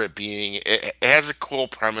remember it being. It has a cool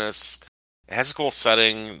premise. It has a cool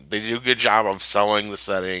setting. They do a good job of selling the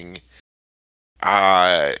setting.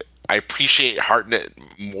 I appreciate Hartnett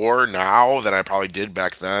more now than I probably did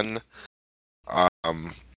back then.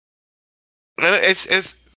 And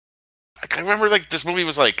it's. I can remember like this movie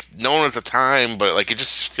was like known at the time, but like it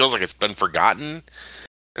just feels like it's been forgotten,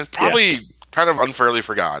 and probably kind of unfairly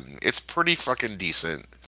forgotten. It's pretty fucking decent.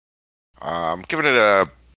 Giving it a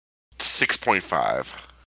 6.5.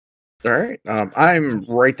 All right. I'm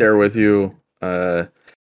right there with you. I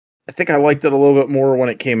think I liked it a little bit more when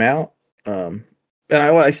it came out. And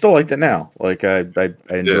I still liked it now. Like I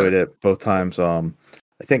enjoyed it both times. I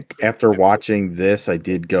think after watching this, I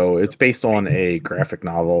did go. It's based on a graphic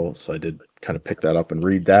novel, so I did kind of pick that up and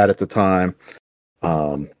read that at the time.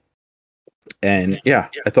 And yeah,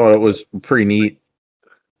 I thought it was pretty neat.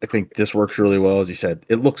 I think this works really well, as you said.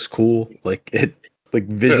 It looks cool. Like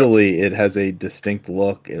visually, it has a distinct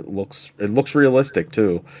look. It looks realistic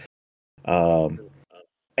too. And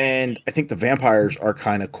I think the vampires are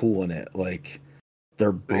kind of cool in it. Like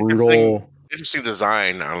they're brutal. Interesting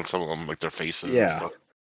design on some of them, like their faces and stuff.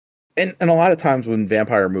 And a lot of times when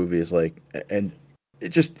vampire movies, like, and it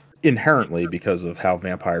just inherently because of how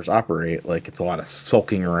vampires operate, like it's a lot of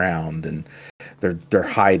sulking around and they're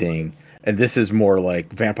hiding. And this is more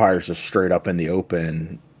like vampires just straight up in the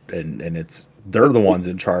open, and they're the ones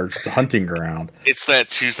in charge. It's a hunting ground. It's that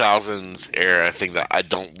 2000s era thing that I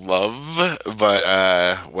don't love, but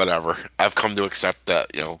whatever. I've come to accept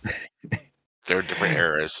that, there are different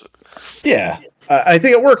eras. Yeah. I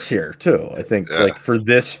think it works here too. I think like for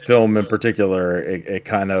this film in particular, it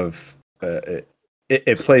kind of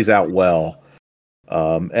it plays out well,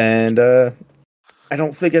 and I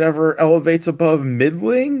don't think it ever elevates above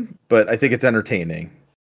middling, but I think it's entertaining,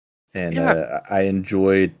 and I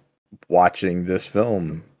enjoyed watching this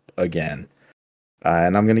film again,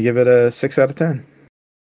 and I'm going to give it a 6 out of 10.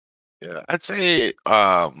 Yeah, I'd say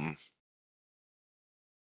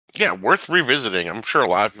worth revisiting. I'm sure a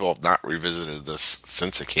lot of people have not revisited this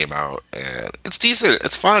since it came out, and it's decent.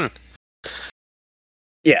 It's fun.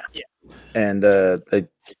 Yeah. And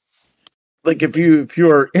like if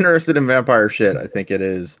you are interested in vampire shit, I think it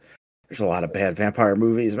is. There's a lot of bad vampire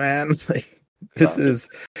movies, man. Like this is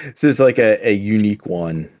like a unique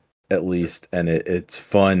one at least, and it's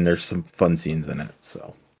fun. There's some fun scenes in it.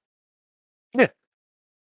 So yeah.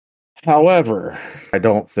 However, I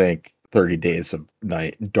don't think 30 Days of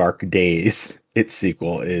Night, Dark Days, its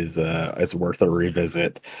sequel is worth a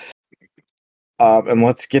revisit. And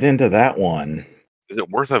let's get into that one. Is it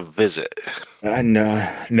worth a visit?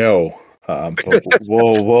 No. But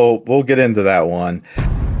we'll get into that one.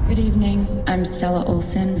 Good evening. I'm Stella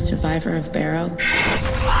Olson, survivor of Barrow.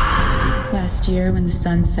 Last year, when the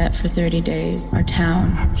sun set for 30 days, our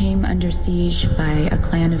town came under siege by a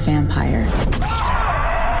clan of vampires.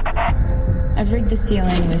 I've rigged the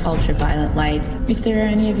ceiling with ultraviolet lights. If there are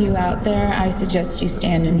any of you out there, I suggest you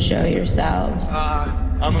stand and show yourselves.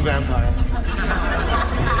 I'm a vampire.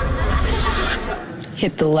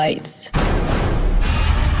 Hit the lights.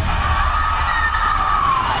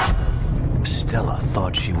 Stella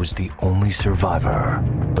thought she was the only survivor,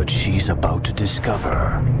 but she's about to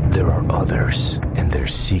discover there are others, and they're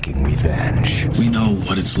seeking revenge. We know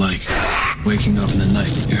what it's like, waking up in the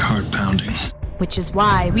night, your heart pounding. Which is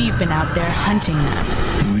why we've been out there hunting them.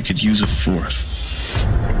 And we could use a fourth.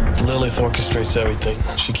 Lilith orchestrates everything.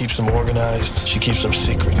 She keeps them organized. She keeps them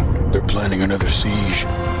secret. They're planning another siege.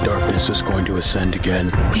 Darkness is going to ascend again.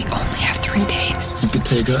 We only have 3 days. You could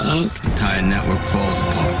take her out. The entire network falls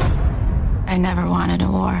apart. I never wanted a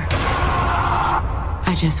war.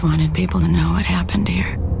 I just wanted people to know what happened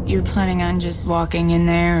here. You're planning on just walking in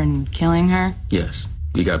there and killing her? Yes.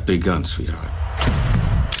 You got big guns, sweetheart.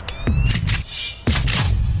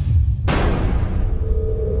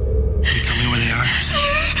 Tell me where they are.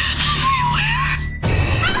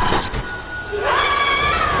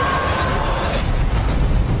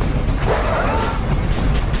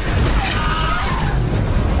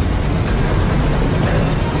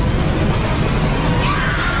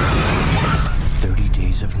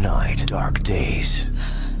 Of Night, Dark Days.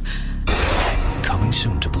 Coming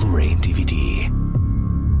soon to Blu-ray and DVD.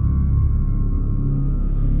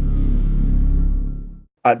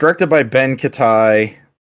 Directed by Ben Katai.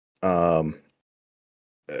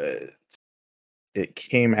 It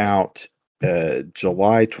came out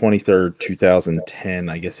July 23rd, 2010.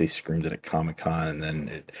 I guess they screamed it at Comic-Con, and then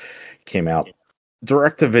it came out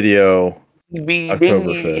direct-to-video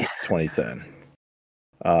October 5th, 2010.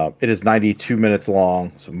 It is 92 minutes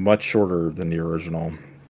long, so much shorter than the original.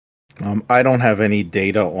 I don't have any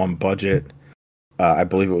data on budget. I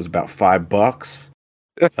believe it was about $5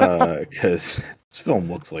 because this film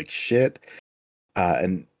looks like shit.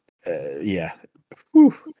 Yeah.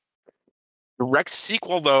 Whew. Direct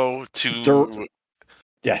sequel though to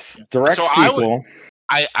direct sequel.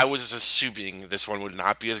 I was assuming this one would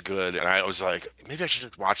not be as good, and I was like, maybe I should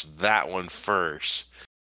just watch that one first.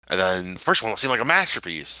 And then the first one seemed like a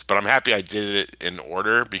masterpiece, but I'm happy I did it in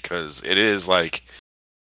order because it is like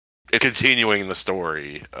continuing the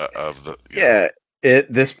story of the. Yeah,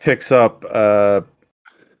 this picks up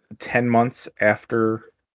 10 months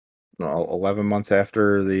after, 11 months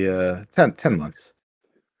after the 10 months.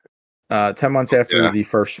 10 months after the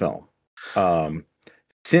first film.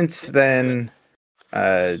 Since then,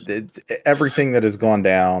 everything that has gone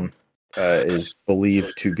down is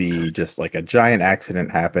believed to be just like a giant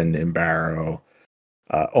accident happened in Barrow.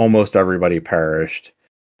 Almost everybody perished,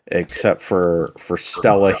 except for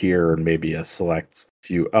Stella here and maybe a select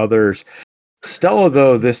few others. Stella,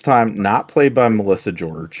 though, this time not played by Melissa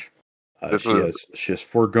George. She has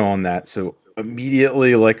foregone that, so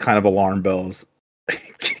immediately, like, kind of alarm bells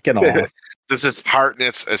kicking off. This is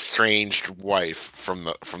Hartnett's estranged wife from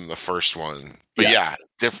the first one, but yes.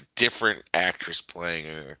 Different actress playing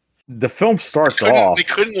her. The film starts off. They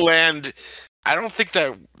couldn't land. I don't think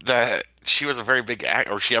that she was a very big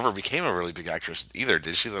or she ever became a really big actress either.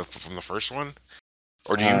 Did she from the first one,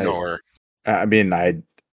 or do you know her? I mean, I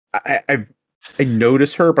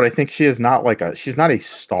notice her, but I think she is not she's not a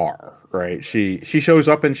star, right? She shows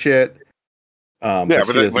up in shit. But they're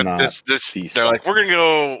like, we're gonna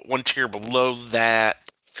go one tier below that,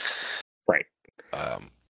 right?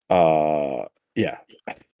 Yeah.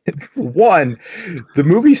 One, the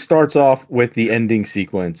movie starts off with the ending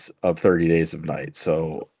sequence of 30 Days of Night.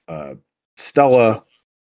 So Stella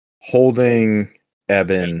holding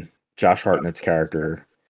Eben, Josh Hartnett's character,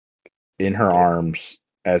 in her arms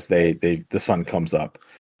as the sun comes up.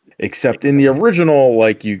 Except in the original,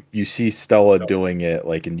 like you see Stella doing it,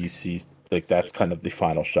 like, and you see like that's kind of the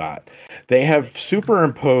final shot. They have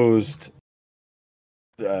superimposed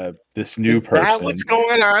this new person. What's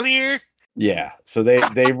going on here? Yeah, so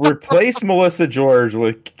they replaced Melissa George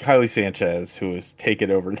with Kylie Sanchez, who has taken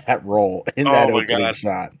over that role in that opening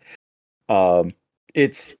shot.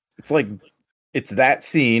 It's like it's that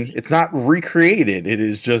scene. It's not recreated. It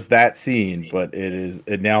is just that scene, but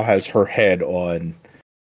it now has her head on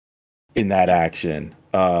in that action.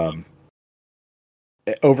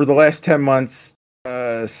 Over the last 10 months,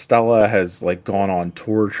 Stella has like gone on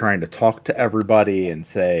tour trying to talk to everybody and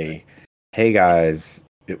say, "Hey guys,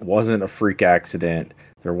 it wasn't a freak accident.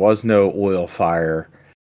 There was no oil fire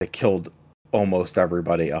that killed almost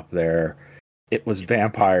everybody up there. It was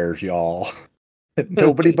vampires, y'all."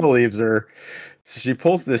 Nobody believes her. So she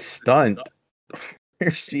pulls this stunt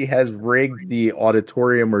where she has rigged the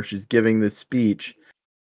auditorium where she's giving this speech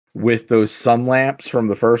with those sun lamps from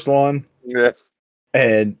the first one. Yeah.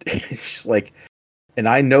 And she's like, "And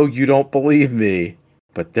I know you don't believe me,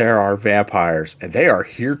 but there are vampires, and they are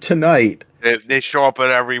here tonight." They show up at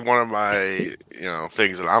every one of my,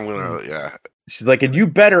 things, and I'm gonna, She's like, "And you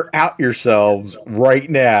better out yourselves right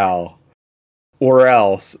now, or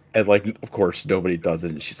else." And like, of course, nobody does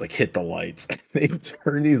it. And she's like, "Hit the lights." And they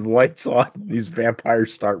turn these lights on. These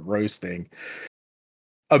vampires start roasting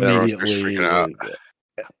immediately.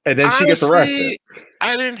 And then she gets arrested.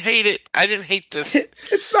 I didn't hate it. I didn't hate this.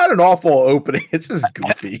 It's not an awful opening. It's just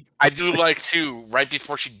goofy. I do like too. Right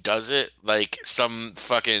before she does it, like some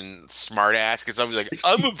fucking smart ass gets up and is like,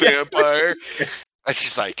 "I'm a vampire," and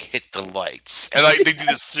she's like, "Hit the lights," and like they do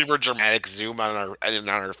this super dramatic zoom on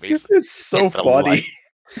her face. It's so funny.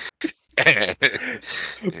 But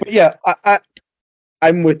yeah,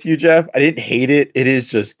 I'm with you, Jeff. I didn't hate it. It is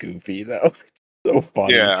just goofy though. So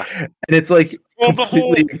funny. Yeah. And it's like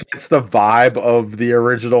completely against the vibe of the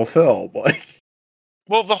original film. Like,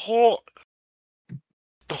 the whole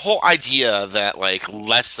idea that like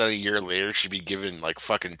less than a year later she'd be given like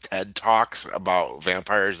fucking TED Talks about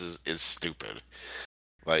vampires is stupid.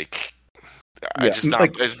 Like, I just not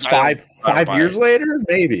like five years later,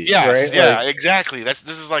 maybe. Yes, right? Yeah, exactly. This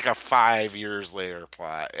is like a 5 years later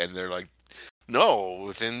plot, and they're like, no,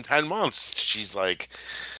 within 10 months, she's like,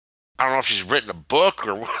 I don't know if she's written a book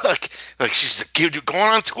or what. Like she's going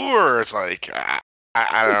on tour. It's like I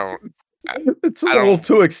don't. It's a little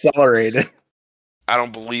too accelerated. I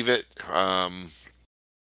don't believe it.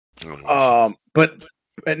 But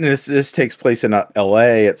this takes place in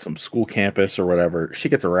L.A. at some school campus or whatever. She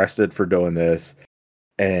gets arrested for doing this,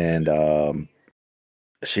 and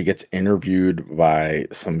she gets interviewed by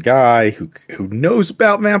some guy who knows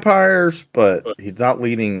about vampires, but he's not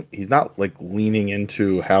leaning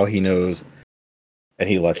into how he knows, and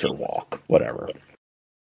he lets her walk. Whatever.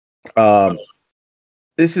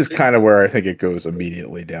 This is kind of where I think it goes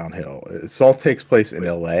immediately downhill. This all takes place in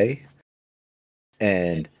LA,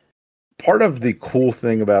 and part of the cool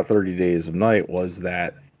thing about 30 Days of Night was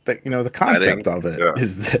that the concept of it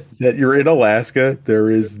is that you're in Alaska,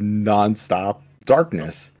 there is nonstop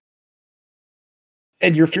darkness,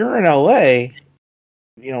 and if you're in LA,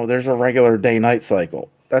 there's a regular day-night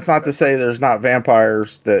cycle. That's not to say there's not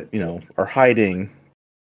vampires that, are hiding,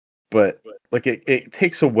 but like it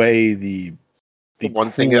takes away the one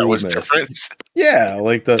thing that was coolness. different. Yeah,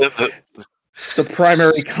 like the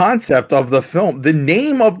primary concept of the film. The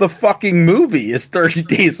name of the fucking movie is 30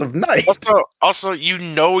 Days of Night. Also,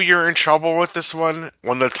 you're in trouble with this one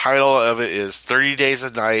when the title of it is 30 Days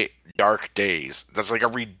of Night, Dark Days. That's like a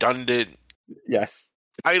redundant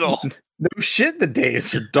title. No shit, the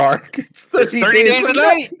days are dark. It's 30 days of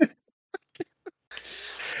night.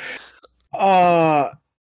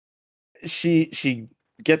 She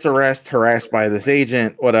gets harassed by this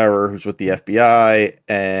agent, whatever, who's with the FBI,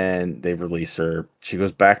 and they release her. She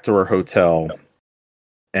goes back to her hotel,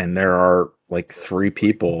 and there are like 4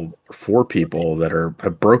 people that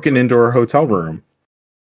have broken into her hotel room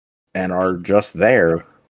and are just there.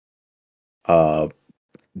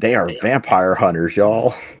 They are vampire hunters,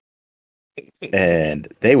 y'all. And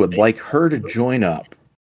they would like her to join up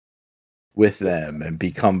with them and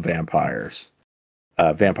become vampire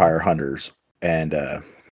hunters, and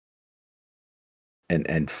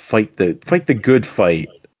fight the good fight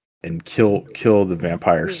and kill the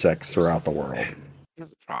vampire sects throughout the world.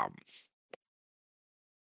 Here's the problem.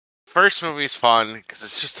 First movie's fun because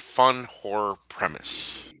it's just a fun horror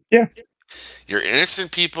premise. Yeah. You're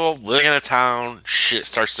innocent people living in a town, shit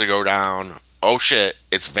starts to go down. Oh shit,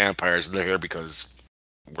 it's vampires and they're here because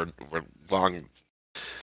we're long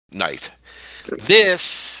night.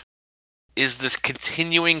 This is this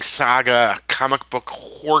continuing saga, comic book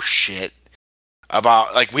horse shit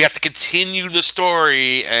about, like, we have to continue the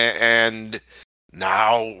story, and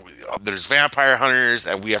now there's vampire hunters,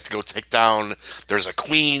 and we have to go take down, there's a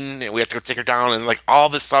queen, and we have to go take her down, and, like, all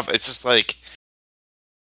this stuff. It's just, like,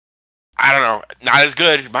 I don't know, not as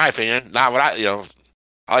good, in my opinion. Not what I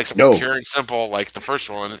like something pure and simple, like the first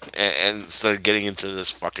one, and instead of getting into this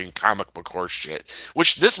fucking comic book horse shit,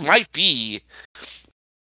 which this might be,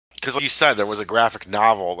 because like you said, there was a graphic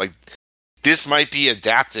novel. Like, this might be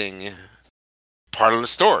adapting part of the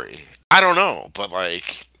story. I don't know, but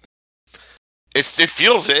like, it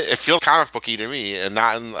feels comic booky to me, and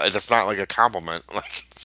that's not like a compliment. Like,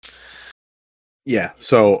 yeah.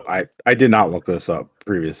 So I did not look this up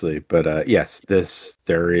previously, but yes,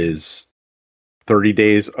 there is 30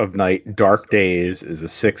 Days of Night. Dark Days is a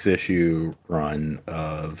 6-issue run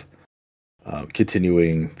of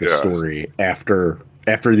continuing the story after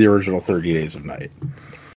the original 30 Days of Night.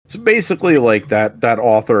 So basically, like that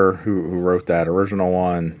author who wrote that original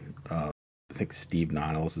one, I think Steve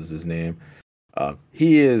Niles is his name.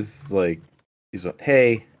 He is like, he's like,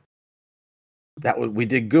 hey, we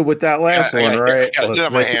did good with that last one, right?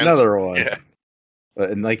 Let's make another one. Yeah.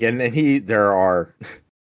 There are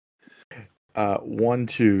 1,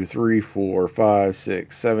 2, 3, 4, 5,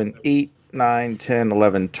 6, 7, 8, 9, 10,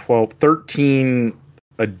 11, 12, 13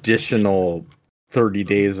 additional 30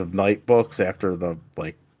 Days of Night books after the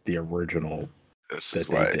original they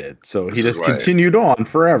did. So he just continued on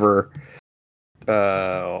forever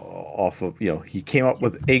off of, he came up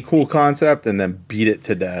with a cool concept and then beat it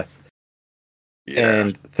to death. Yeah.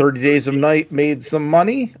 And 30 Days of Night made some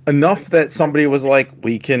money, enough that somebody was like,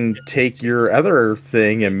 we can take your other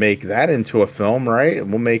thing and make that into a film, right? And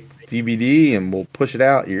we'll make DVD and we'll push it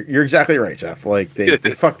out. You're exactly right, Jeff. Like, they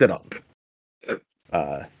fucked it up.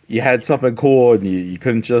 You had something cool and you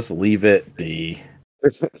couldn't just leave it be.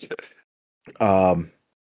 And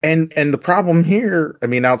the problem here, I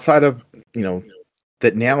mean, outside of,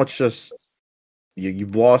 that now it's just,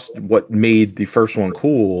 you've lost what made the first one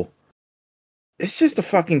cool. It's just a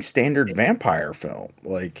fucking standard vampire film.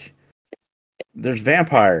 Like, there's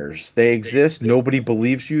vampires. They exist. Nobody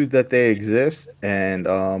believes you that they exist. And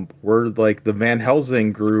we're like the Van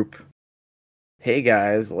Helsing group. Hey,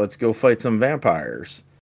 guys, let's go fight some vampires.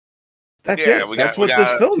 That's it. That's what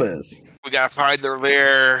this film is. We gotta find their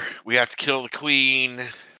lair. We have to kill the queen.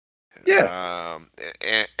 Yeah.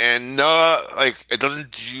 And no, like, it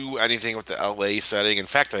doesn't do anything with the LA setting. In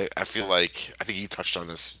fact, I feel like, I think you touched on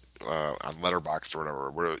this on Letterboxd or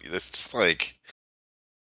whatever, where it's just like,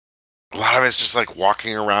 a lot of it's just like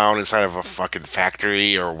walking around inside of a fucking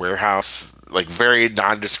factory or warehouse, like very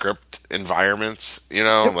nondescript environments,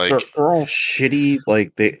 like they're all shitty.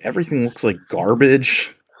 Like, everything looks like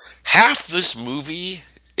garbage. Half this movie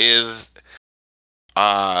is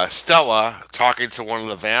Stella talking to one of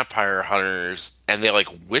the vampire hunters, and they like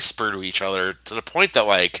whisper to each other to the point that,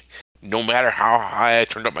 like, no matter how high I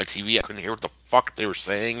turned up my TV, I couldn't hear what the fuck they were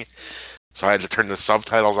saying. So I had to turn the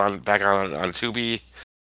subtitles back on Tubi.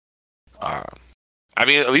 I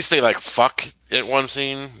mean, at least they like fuck at one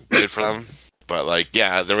scene. Good for them. But like,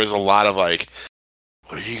 yeah, there was a lot of like,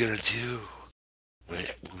 what are you gonna do?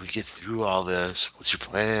 when we get through all this, what's your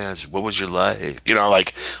plans? What was your life? You know,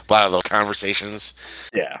 like a lot of those conversations.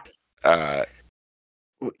 Yeah. Uh,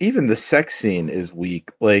 Even the sex scene is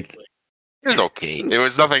weak. Like, it was okay. It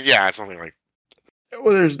was nothing. Yeah, it's something like.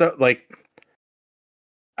 well, there's no like.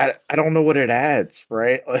 I don't know what it adds,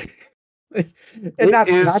 right? Like, and It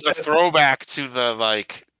is a throwback to the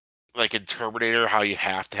like in Terminator, how you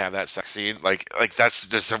have to have that sex scene. Like that's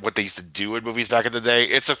just what they used to do in movies back in the day.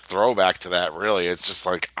 It's a throwback to that, really. It's just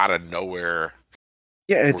like out of nowhere.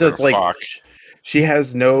 Yeah, it does. Like, she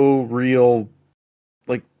has no real,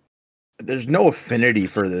 like, there's no affinity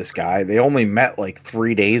for this guy. They only met like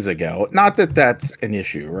 3 days ago. Not that that's an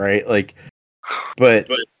issue, right? Like, but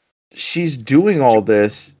she's doing all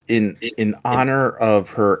this in honor of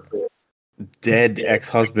her dead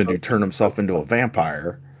ex-husband who turned himself into a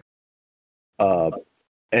vampire.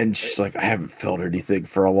 And she's like, I haven't felt anything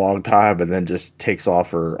for a long time, and then just takes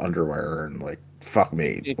off her underwear and like, fuck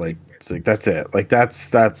me. Like, it's like, that's it. Like, that's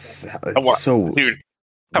so. Dude,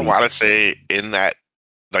 I want to say in that,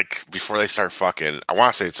 like, before they start fucking, I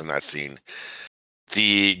want to say it's in that scene.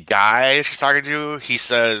 The guy she's talking to, he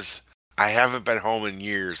says, I haven't been home in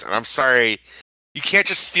years. And I'm sorry, you can't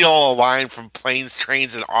just steal a line from Planes,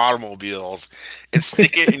 Trains, and Automobiles and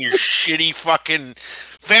stick it in your shitty fucking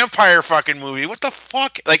vampire fucking movie. What the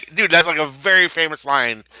fuck? Like, dude, that's like a very famous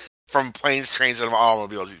line from Planes, Trains, and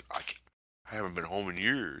Automobiles. He's like, I haven't been home in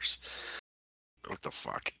years. What the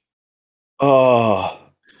fuck? Oh,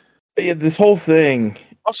 yeah, this whole thing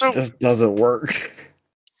also just doesn't work.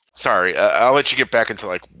 Sorry, I'll let you get back into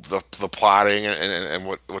like the plotting and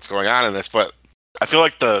what's going on in this, but I feel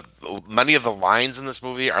like many of the lines in this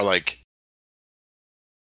movie are like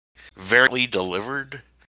very delivered.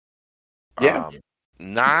 Yeah,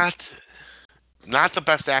 not the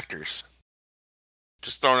best actors.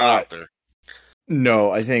 Just throwing it out there.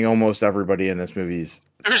 No, I think almost everybody in this movie's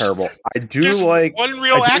terrible. I do like one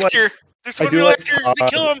real actor. There's one real actor. They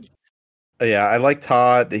kill him. Yeah, I like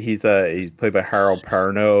Todd. He's played by Harold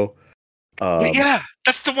Perrineau. Yeah,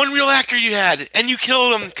 that's the one real actor you had, and you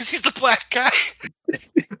killed him because he's the black guy.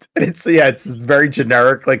 It's very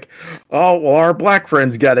generic. Like, oh well, our black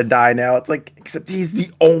friend's got to die now. It's like, except he's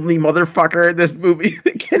the only motherfucker in this movie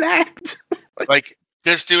that can act. Like,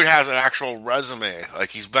 this dude has an actual resume. Like,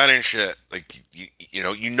 he's been in shit. Like,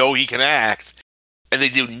 you know he can act. And they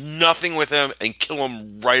do nothing with him and kill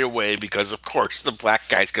him right away because, of course, the black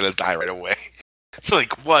guy's gonna die right away. It's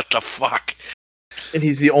like, what the fuck? And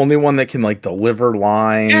he's the only one that can like deliver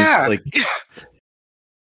lines. Yeah, like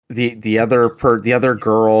the other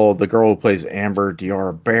girl, the girl who plays Amber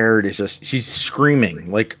Diarra Baird, is just, she's screaming.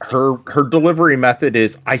 Like, her delivery method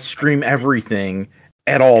is, I scream everything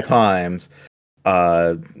at all times.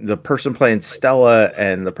 The person playing Stella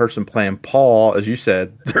and the person playing Paul, as you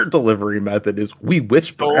said, their delivery method is, we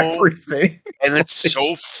whisper everything. And it's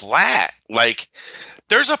so flat. Like,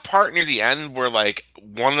 there's a part near the end where, like,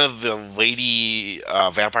 one of the lady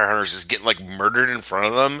vampire hunters is getting, like, murdered in front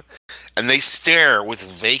of them, and they stare with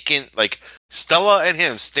vacant, like, Stella and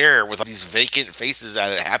him stare with these vacant faces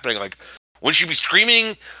at it happening. Like, would she be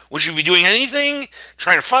screaming? Would she be doing anything?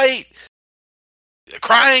 Trying to fight?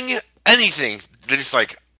 Crying? Anything. They're just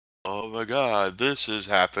like, oh my god, this is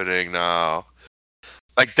happening now.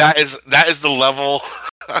 Like, that is the level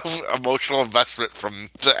of emotional investment from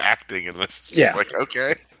the acting in this. It's just like,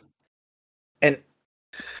 okay. And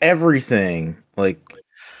everything, like,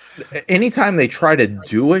 anytime they try to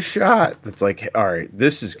do a shot, it's like, all right,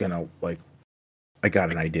 this is gonna, like, I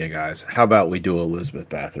got an idea, guys. How about we do Elizabeth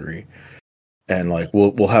Bathory? And, like,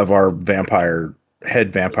 we'll have our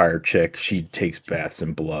head vampire chick, she takes baths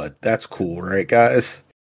in blood. That's cool, right, guys?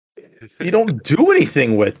 You don't do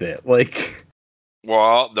anything with it. Like,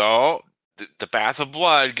 well, no, the bath of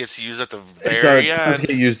blood gets used at the very end. It does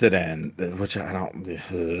get used at the end, which I don't.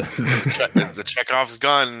 The Chekhov's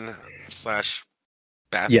gun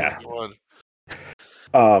 / bath of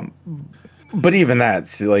blood. But even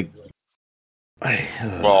that's like,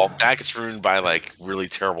 well, that gets ruined by like really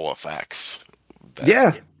terrible effects.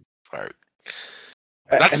 Part.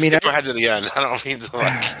 Not to skip ahead to the end. I don't mean to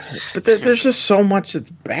like. But there's just so much that's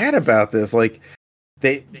bad about this. Like,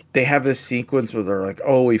 they have this sequence where they're like,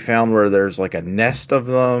 oh, we found where there's like a nest of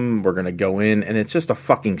them. We're gonna go in, and it's just a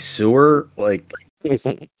fucking sewer. Like,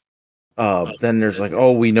 then there's like,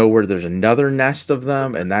 oh, we know where there's another nest of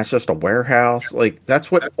them, and that's just a warehouse. Like,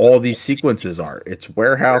 that's what all these sequences are. It's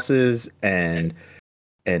warehouses and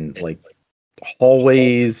like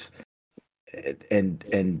hallways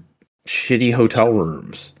and shitty hotel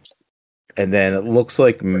rooms, and then it looks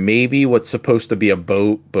like maybe what's supposed to be a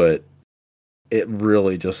boat, but it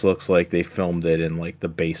really just looks like they filmed it in like the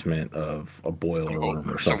basement of a boiler room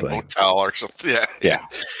or some something. hotel or something. Yeah, Yeah,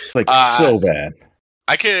 like so bad.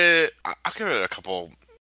 I'll give it a couple.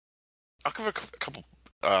 I'll give it a couple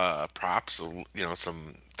props.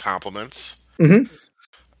 Some compliments. Mm-hmm.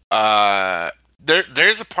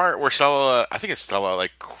 There's a part where Stella, I think it's Stella,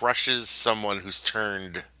 like crushes someone who's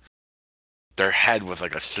turned their head with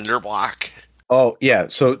like a cinder block. Oh yeah,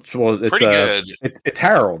 so well, it's pretty good. It's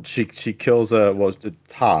Harold. She kills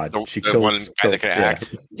Todd. She kills one guy that can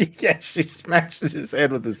act. Yeah, she smashes his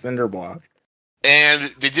head with a cinder block. And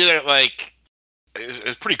they did it like it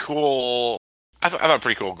was pretty cool. I thought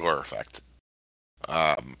pretty cool gore effect.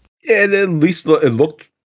 And at least it looked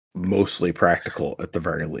mostly practical at the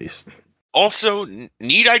very least. Also,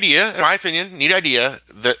 neat idea, in my opinion. Neat idea.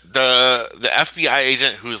 The FBI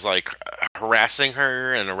agent who's like harassing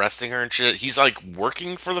her and arresting her and shit. He's like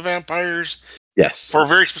working for the vampires. Yes, for a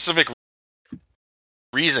very specific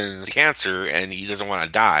reason, cancer, and he doesn't want to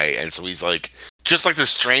die, and so he's like just like the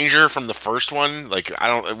stranger from the first one. Like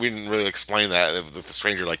we didn't really explain that with the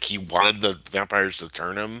stranger. Like he wanted the vampires to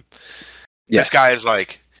turn him. Yes. This guy is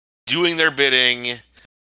like doing their bidding.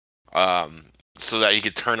 So that you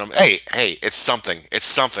could turn them. Hey, it's something. It's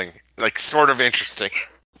something like sort of interesting.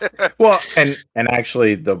 Well, and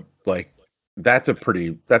actually, that's a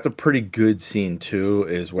pretty good scene too.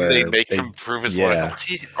 Is where they make him prove his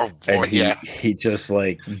loyalty. Oh boy, and he just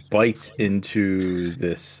like bites into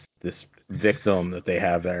this victim that they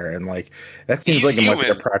have there, and like that seems like a much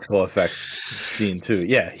better practical effect scene too.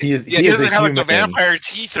 Yeah, he is. Yeah, he doesn't have like the vampire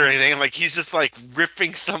teeth or anything. Like he's just like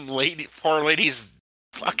ripping some poor lady's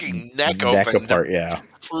fucking neck open apart,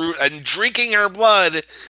 and drinking her blood.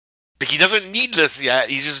 Like he doesn't need this yet.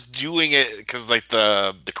 He's just doing it because like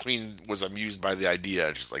the queen was amused by the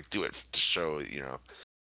idea. Just like do it to show,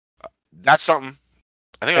 that's something.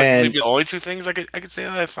 I think that's maybe the only two things I could say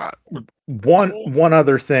that I thought. One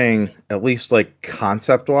other thing, at least like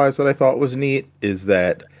concept wise, that I thought was neat is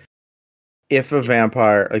that if a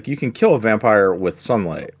vampire, like you can kill a vampire with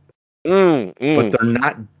sunlight, but they're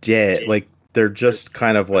not dead. Like they're just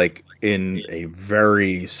kind of like in a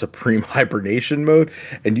very supreme hibernation mode,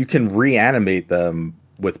 and you can reanimate them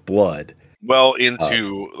with blood. Well,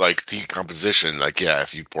 into like decomposition, like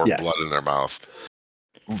if you pour blood in their mouth,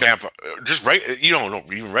 vampire just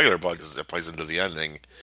even regular blood because it plays into the ending.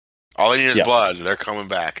 All they need is blood. They're coming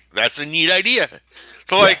back. That's a neat idea.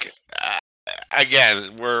 So like, again,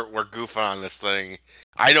 we're goofing on this thing.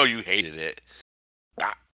 I know you hated it.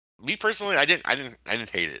 Me personally, I didn't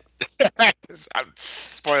hate it.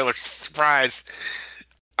 Spoiler, surprise.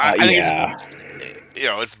 I think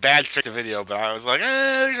it's bad straight to video, but I was like,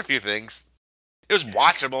 there's a few things. It was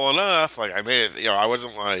watchable enough. Like I made it. I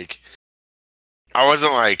wasn't like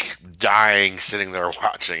dying sitting there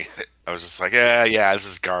watching it. I was just like, this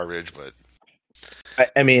is garbage.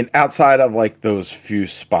 But I mean, outside of like those few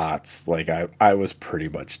spots, like I was pretty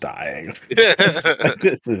much dying.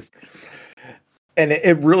 This is. And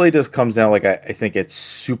it really just comes down, like, I think it's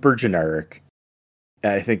super generic.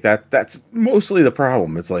 And I think that's mostly the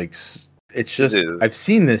problem. It's like, it's just, I've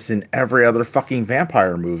seen this in every other fucking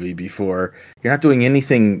vampire movie before. You're not doing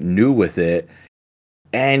anything new with it.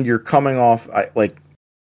 And you're coming off,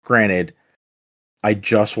 granted, I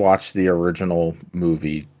just watched the original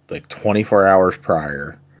movie, like, 24 hours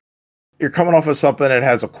prior. You're coming off of something that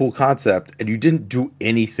has a cool concept, and you didn't do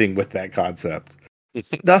anything with that concept.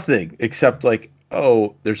 Nothing, except, like,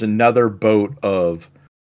 oh, there's another boat of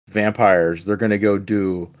vampires. They're gonna go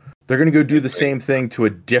do the same thing to a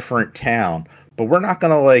different town, but we're not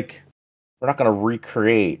gonna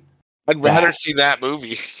recreate. I'd rather see that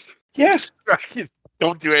movie. Yes,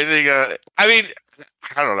 don't do anything. I mean,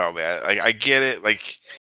 I don't know, man. Like, I get it. Like,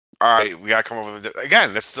 all right, we gotta come up with it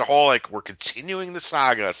again. That's the whole like we're continuing the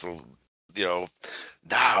saga. So now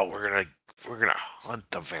we're gonna hunt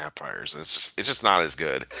the vampires. It's just not as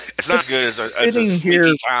good. It's not as good as a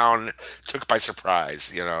sleepy town took by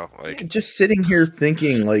surprise. Like just sitting here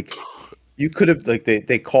thinking like you could have like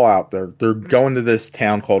they call out they're going to this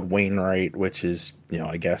town called Wainwright, which is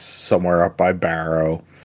I guess somewhere up by Barrow.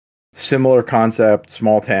 Similar concept,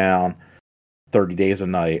 small town, 30 Days a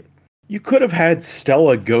Night. You could have had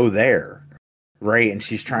Stella go there. Right, and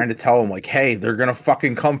she's trying to tell him, like, hey, they're going to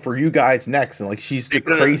fucking come for you guys next. And, like, she's the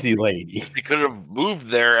crazy lady. She could have moved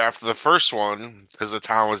there after the first one because the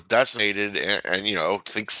town was decimated and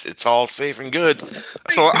thinks it's all safe and good.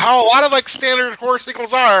 So how a lot of, like, standard horror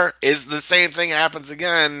sequels is the same thing happens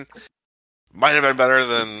again. Might have been better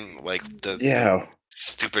than, like, the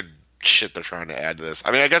stupid shit they're trying to add to this. I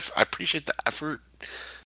mean, I guess I appreciate the effort.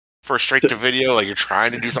 for straight to video. Like you're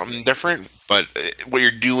trying to do something different, but what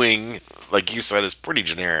you're doing, like you said, is pretty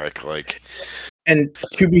generic. Like, and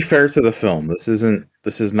to be fair to the film, this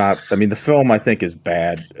is not. I mean, the film I think is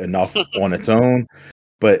bad enough on its own,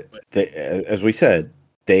 but as we said,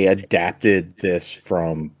 they adapted this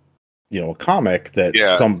from a comic that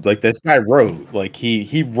this guy wrote. Like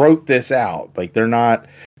he wrote this out. Like they're not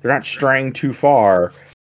straying too far.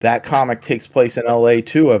 That comic takes place in LA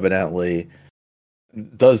too, evidently.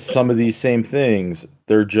 Does some of these same things.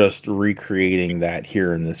 They're just recreating that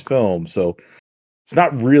here in this film. So it's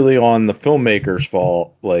not really on the filmmaker's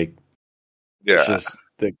fault. Like, it's just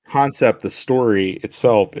the concept, the story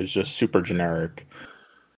itself is just super generic,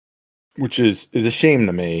 which is a shame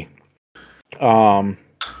to me. I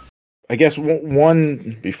guess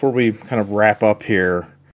one before we kind of wrap up here,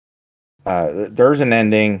 there's an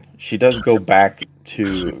ending. She does go back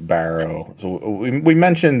to Barrow. So we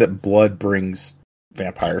mentioned that blood brings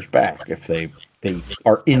vampires back if they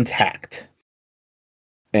are intact.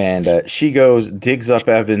 And she goes, digs up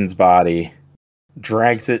Evan's body,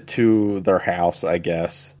 drags it to their house, I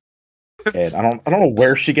guess. And I don't know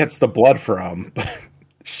where she gets the blood from, but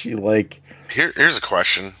she Here's a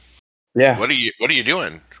question. Yeah. What are you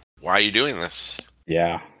doing? Why are you doing this?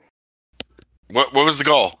 Yeah. What was the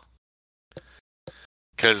goal?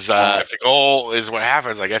 Because if the goal is what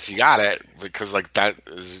happens, I guess you got it. Because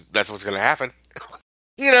that's what's going to happen.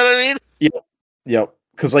 You know what I mean? Yep.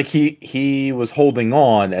 Because he was holding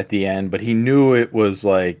on at the end, but he knew it was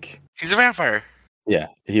he's a vampire. Yeah.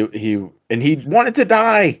 He wanted to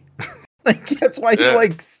die. That's why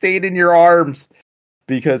he stayed in your arms,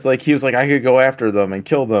 because he was I could go after them and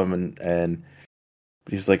kill them, and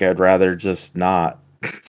he was I'd rather just not.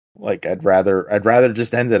 I'd rather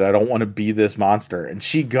just end it. I don't want to be this monster. And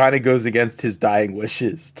she kind of goes against his dying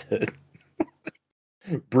wishes to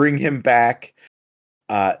bring him back.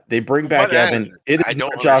 They bring back Evan. It is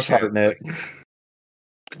not Josh Hartnett.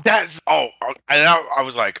 I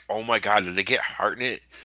was like, oh my god, did they get Hartnett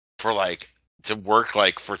for to work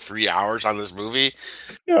for 3 hours on this movie?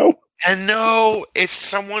 No. And no, it's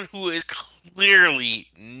someone who is clearly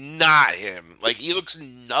not him. He looks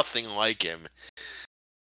nothing like him.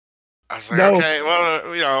 I was like, okay, well,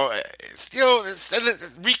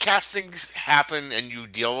 recastings happen and you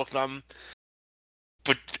deal with them.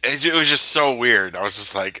 But it was just so weird. I was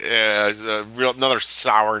just another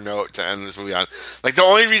sour note to end this movie on. The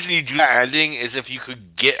only reason you do that ending is if you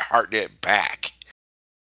could get Hartnett back.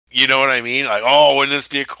 You know what I mean? Wouldn't this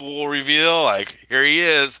be a cool reveal? Here he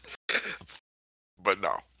is. But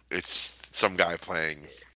no, it's some guy playing.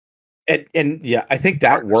 And yeah, I think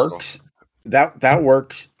that works. That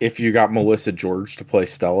works if you got Melissa George to play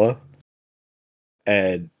Stella.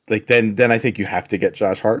 And then I think you have to get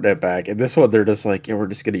Josh Hartnett back. And this one, they're just we're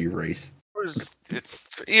just gonna erase. It's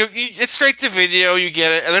straight to video. You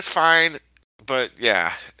get it, and it's fine. But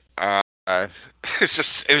yeah, it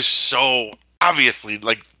was so obviously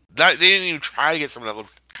that they didn't even try to get someone that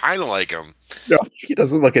looked kind of like him. No, he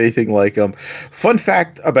doesn't look anything like him. Fun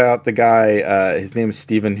fact about the guy: his name is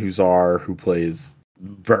Steven Huzar, who plays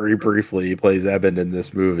very briefly. He plays Eben in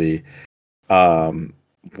this movie.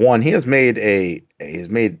 One, he has made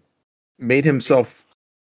made himself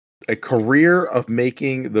a career of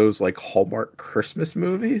making those Hallmark Christmas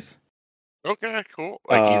movies. Okay, cool.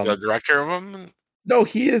 He's the director of them? No,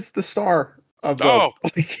 he is the star of them.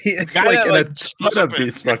 He is in a ton of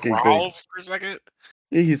these fucking things. For a second.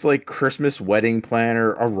 He's Christmas wedding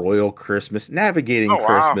planner, A Royal Christmas, Navigating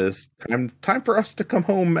Christmas. Time for us to come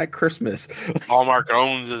home at Christmas. Hallmark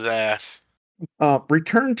owns his ass.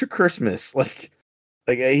 Return to Christmas.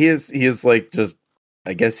 He is just,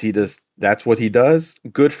 I guess that's what he does.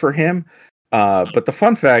 Good for him. But the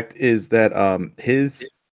fun fact is that his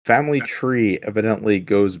family tree evidently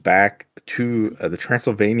goes back to the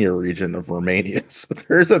Transylvania region of Romania. So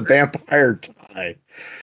there's a vampire tie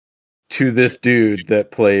to this dude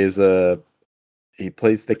that plays he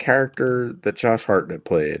plays the character that Josh Hartnett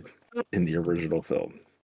played in the original film.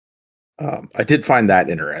 I did find that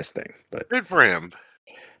interesting, but good for him.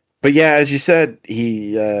 But yeah, as you said,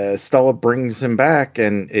 Stella brings him back,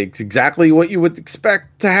 and it's exactly what you would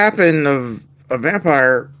expect to happen of a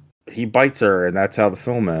vampire. He bites her, and that's how the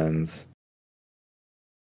film ends.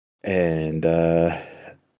 And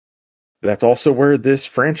that's also where this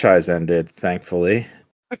franchise ended, thankfully,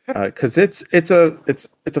 because it's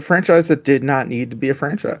a franchise that did not need to be a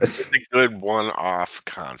franchise. It's a good one-off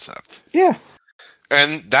concept. Yeah,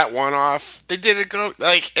 and that one-off, they did it go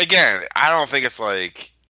again. I don't think it's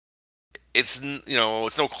it's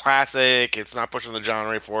it's no classic. It's not pushing the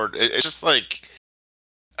genre forward. It's just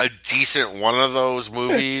a decent one of those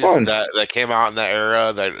movies fun. that came out in that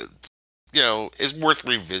era that, you know, is worth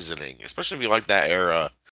revisiting, especially if you like that era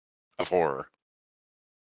of horror.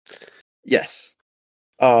 Yes.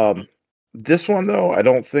 This one though, I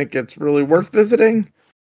don't think it's really worth visiting.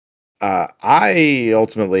 I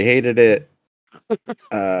ultimately hated it.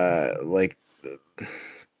 Like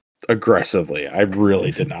aggressively. I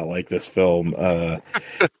really did not like this film.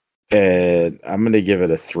 And I'm going to give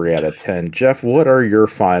it a 3 out of 10. Jeff, what are your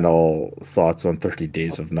final thoughts on 30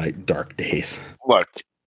 Days of Night, Dark Days? Look,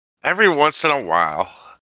 every once in a while,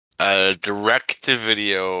 a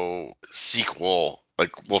direct-to-video sequel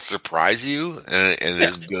will surprise you and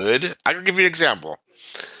is good. I can give you an example.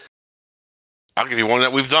 I'll give you one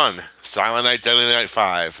that we've done. Silent Night, Deadly Night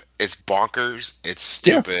 5. It's bonkers. It's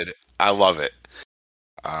stupid. Yeah. I love it.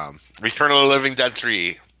 Return of the Living Dead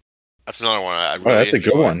 3. That's another one I really that's a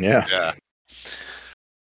good one, yeah.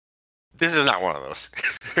 This is not one of those.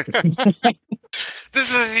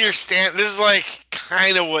 This is your this is like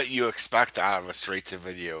kind of what you expect out of a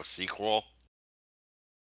straight-to-video sequel.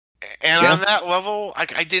 And on that level,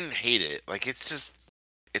 I didn't hate it. Like, it's just...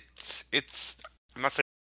 It's... I'm not saying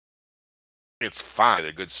it's fine,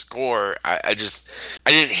 a good score. I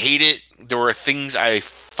didn't hate it. There were things I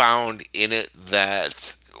found in it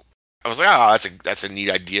that... I was like, oh, that's a neat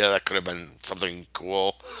idea. That could have been something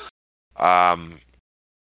cool. And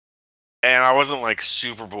I wasn't like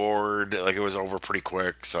super bored. Like, it was over pretty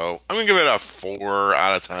quick. So I'm gonna give it a 4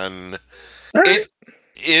 out of 10. Right.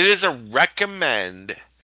 It is a recommend.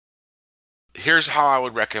 Here's how I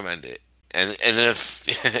would recommend it. And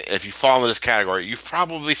if you fall into this category, you've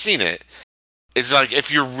probably seen it. It's like,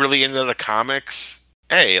 if you're really into the comics,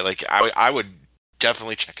 hey, like I would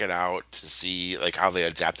definitely check it out to see like how they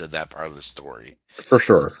adapted that part of the story. For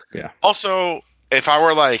sure, yeah. Also, if I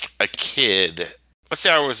were like a kid, let's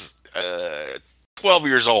say I was 12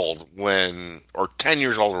 years old or 10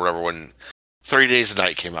 years old or whatever when 30 Days of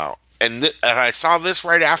Night came out, and I saw this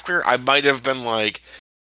right after, I might have been like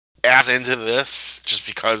as into this just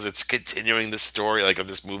because it's continuing the story like of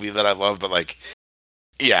this movie that I love. But like,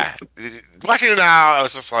 yeah, watching it now, I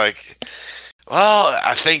was just like, well,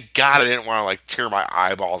 I thank God I didn't want to like tear my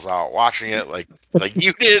eyeballs out watching it like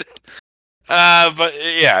you did. But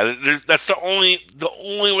yeah, that's the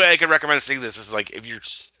only way I can recommend seeing this is like if you're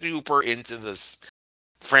super into this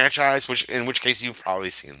franchise, in which case you've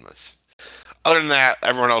probably seen this. Other than that,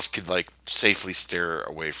 everyone else could like safely steer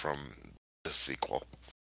away from the sequel.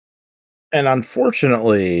 And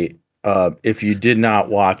unfortunately, if you did not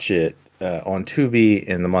watch it on Tubi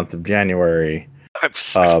in the month of January,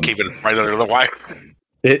 I'm keeping it right under the wire.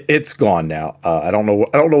 It's gone now. I don't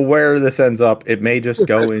know where this ends up. It may just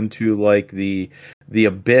go into like the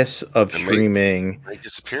abyss of streaming. May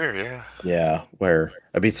disappear, yeah. Yeah, where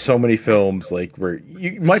I mean, so many films like where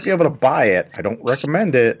you might be able to buy it. I don't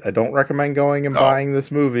recommend it. I don't recommend going and buying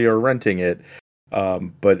this movie or renting it.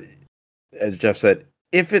 But as Jeff said,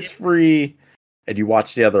 if it's free and you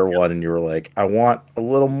watch the other one and you were like, I want a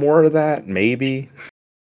little more of that, maybe.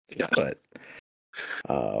 Yeah. But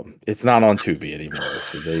it's not on Tubi anymore,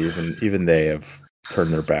 so they even they have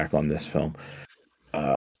turned their back on this film.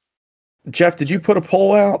 Jeff, did you put a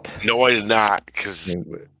poll out? No, I did not, because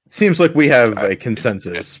it seems like we have a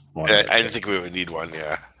consensus. I didn't think we would need one.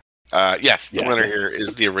 Yeah. Yes, the winner here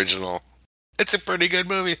is the original. It's a pretty good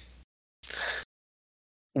movie.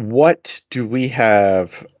 What do we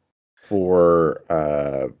have for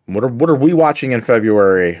what are we watching in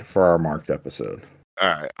February for our marked episode? All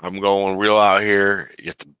right, I'm going real out here. You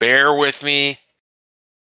have to bear with me.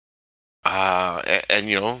 And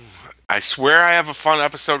you know, I swear I have a fun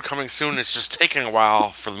episode coming soon. It's just taking a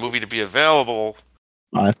while for the movie to be available.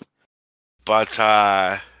 But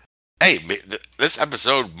hey, this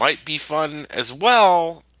episode might be fun as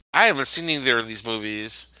well. I haven't seen either of these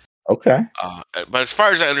movies. Okay. But as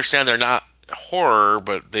far as I understand, they're not horror,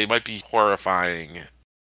 but they might be horrifying.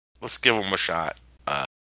 Let's give them a shot.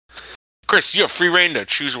 Chris, you have free reign to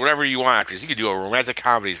choose whatever you want after this. You can do a romantic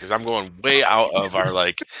comedies because I'm going way out of our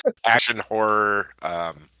like action horror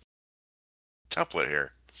template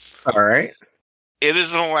here. All right. It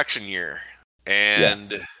is an election year, and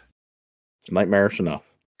yes. Nightmarish enough.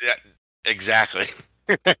 Yeah, exactly.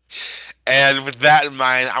 And with that in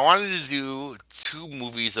mind, I wanted to do 2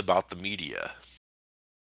 movies about the media.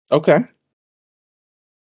 Okay.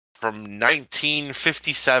 From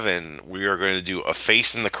 1957, we are going to do A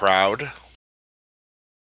Face in the Crowd.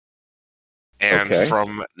 And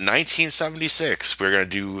from 1976, we're going to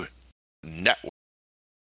do Network.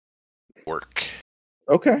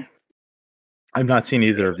 Okay. I've not seen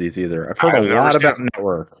either of these either. I've heard a lot about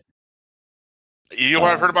Network. You know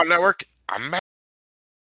what I've heard about Network? I'm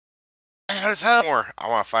bad as hell. More. I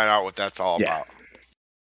want to find out what that's all Yeah.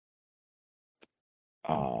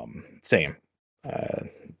 about. Same.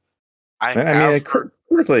 I mean, have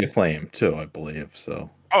critically acclaimed too, I believe. So.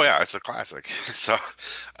 Oh yeah, it's a classic. So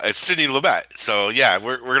it's Sidney Lumet. So yeah,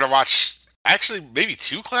 we're gonna watch actually maybe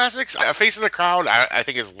 2 classics. Face of the Crown, I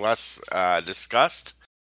think is less discussed,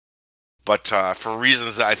 but for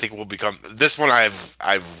reasons that I think will become this one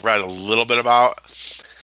I've read a little bit about,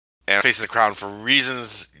 and Face of the Crown for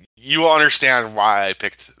reasons you will understand why I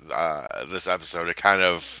picked this episode. It kind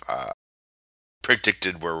of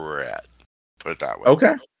predicted where we're at. Put it that way.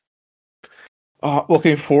 Okay.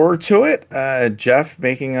 Looking forward to it. Jeff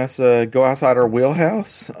making us go outside our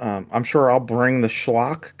wheelhouse. I'm sure I'll bring the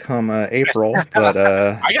schlock come April, but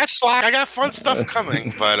I got schlock. I got fun stuff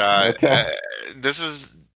coming, but okay. This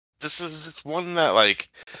is just one that like.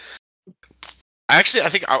 Actually, I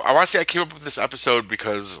think I want to say I came up with this episode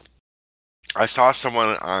because I saw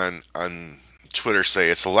someone on Twitter say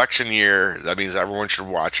it's election year. That means everyone should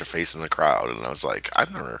watch A Face in the Crowd, and I was like,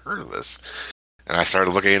 I've never heard of this. And I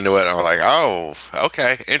started looking into it, and I was like, oh,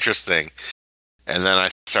 okay, interesting. And then I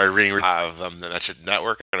started reading of them, the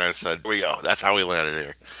Network, and I said, here we go. That's how we landed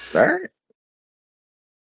here. All right.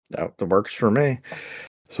 That works for me.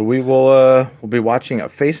 So we'll be watching A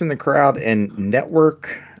Face in the Crowd and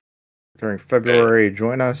Network during February.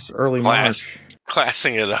 Join us early March.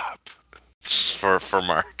 Classing it up for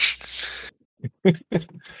March.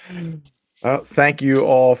 Well, thank you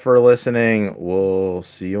all for listening. We'll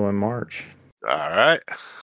see you in March. All right.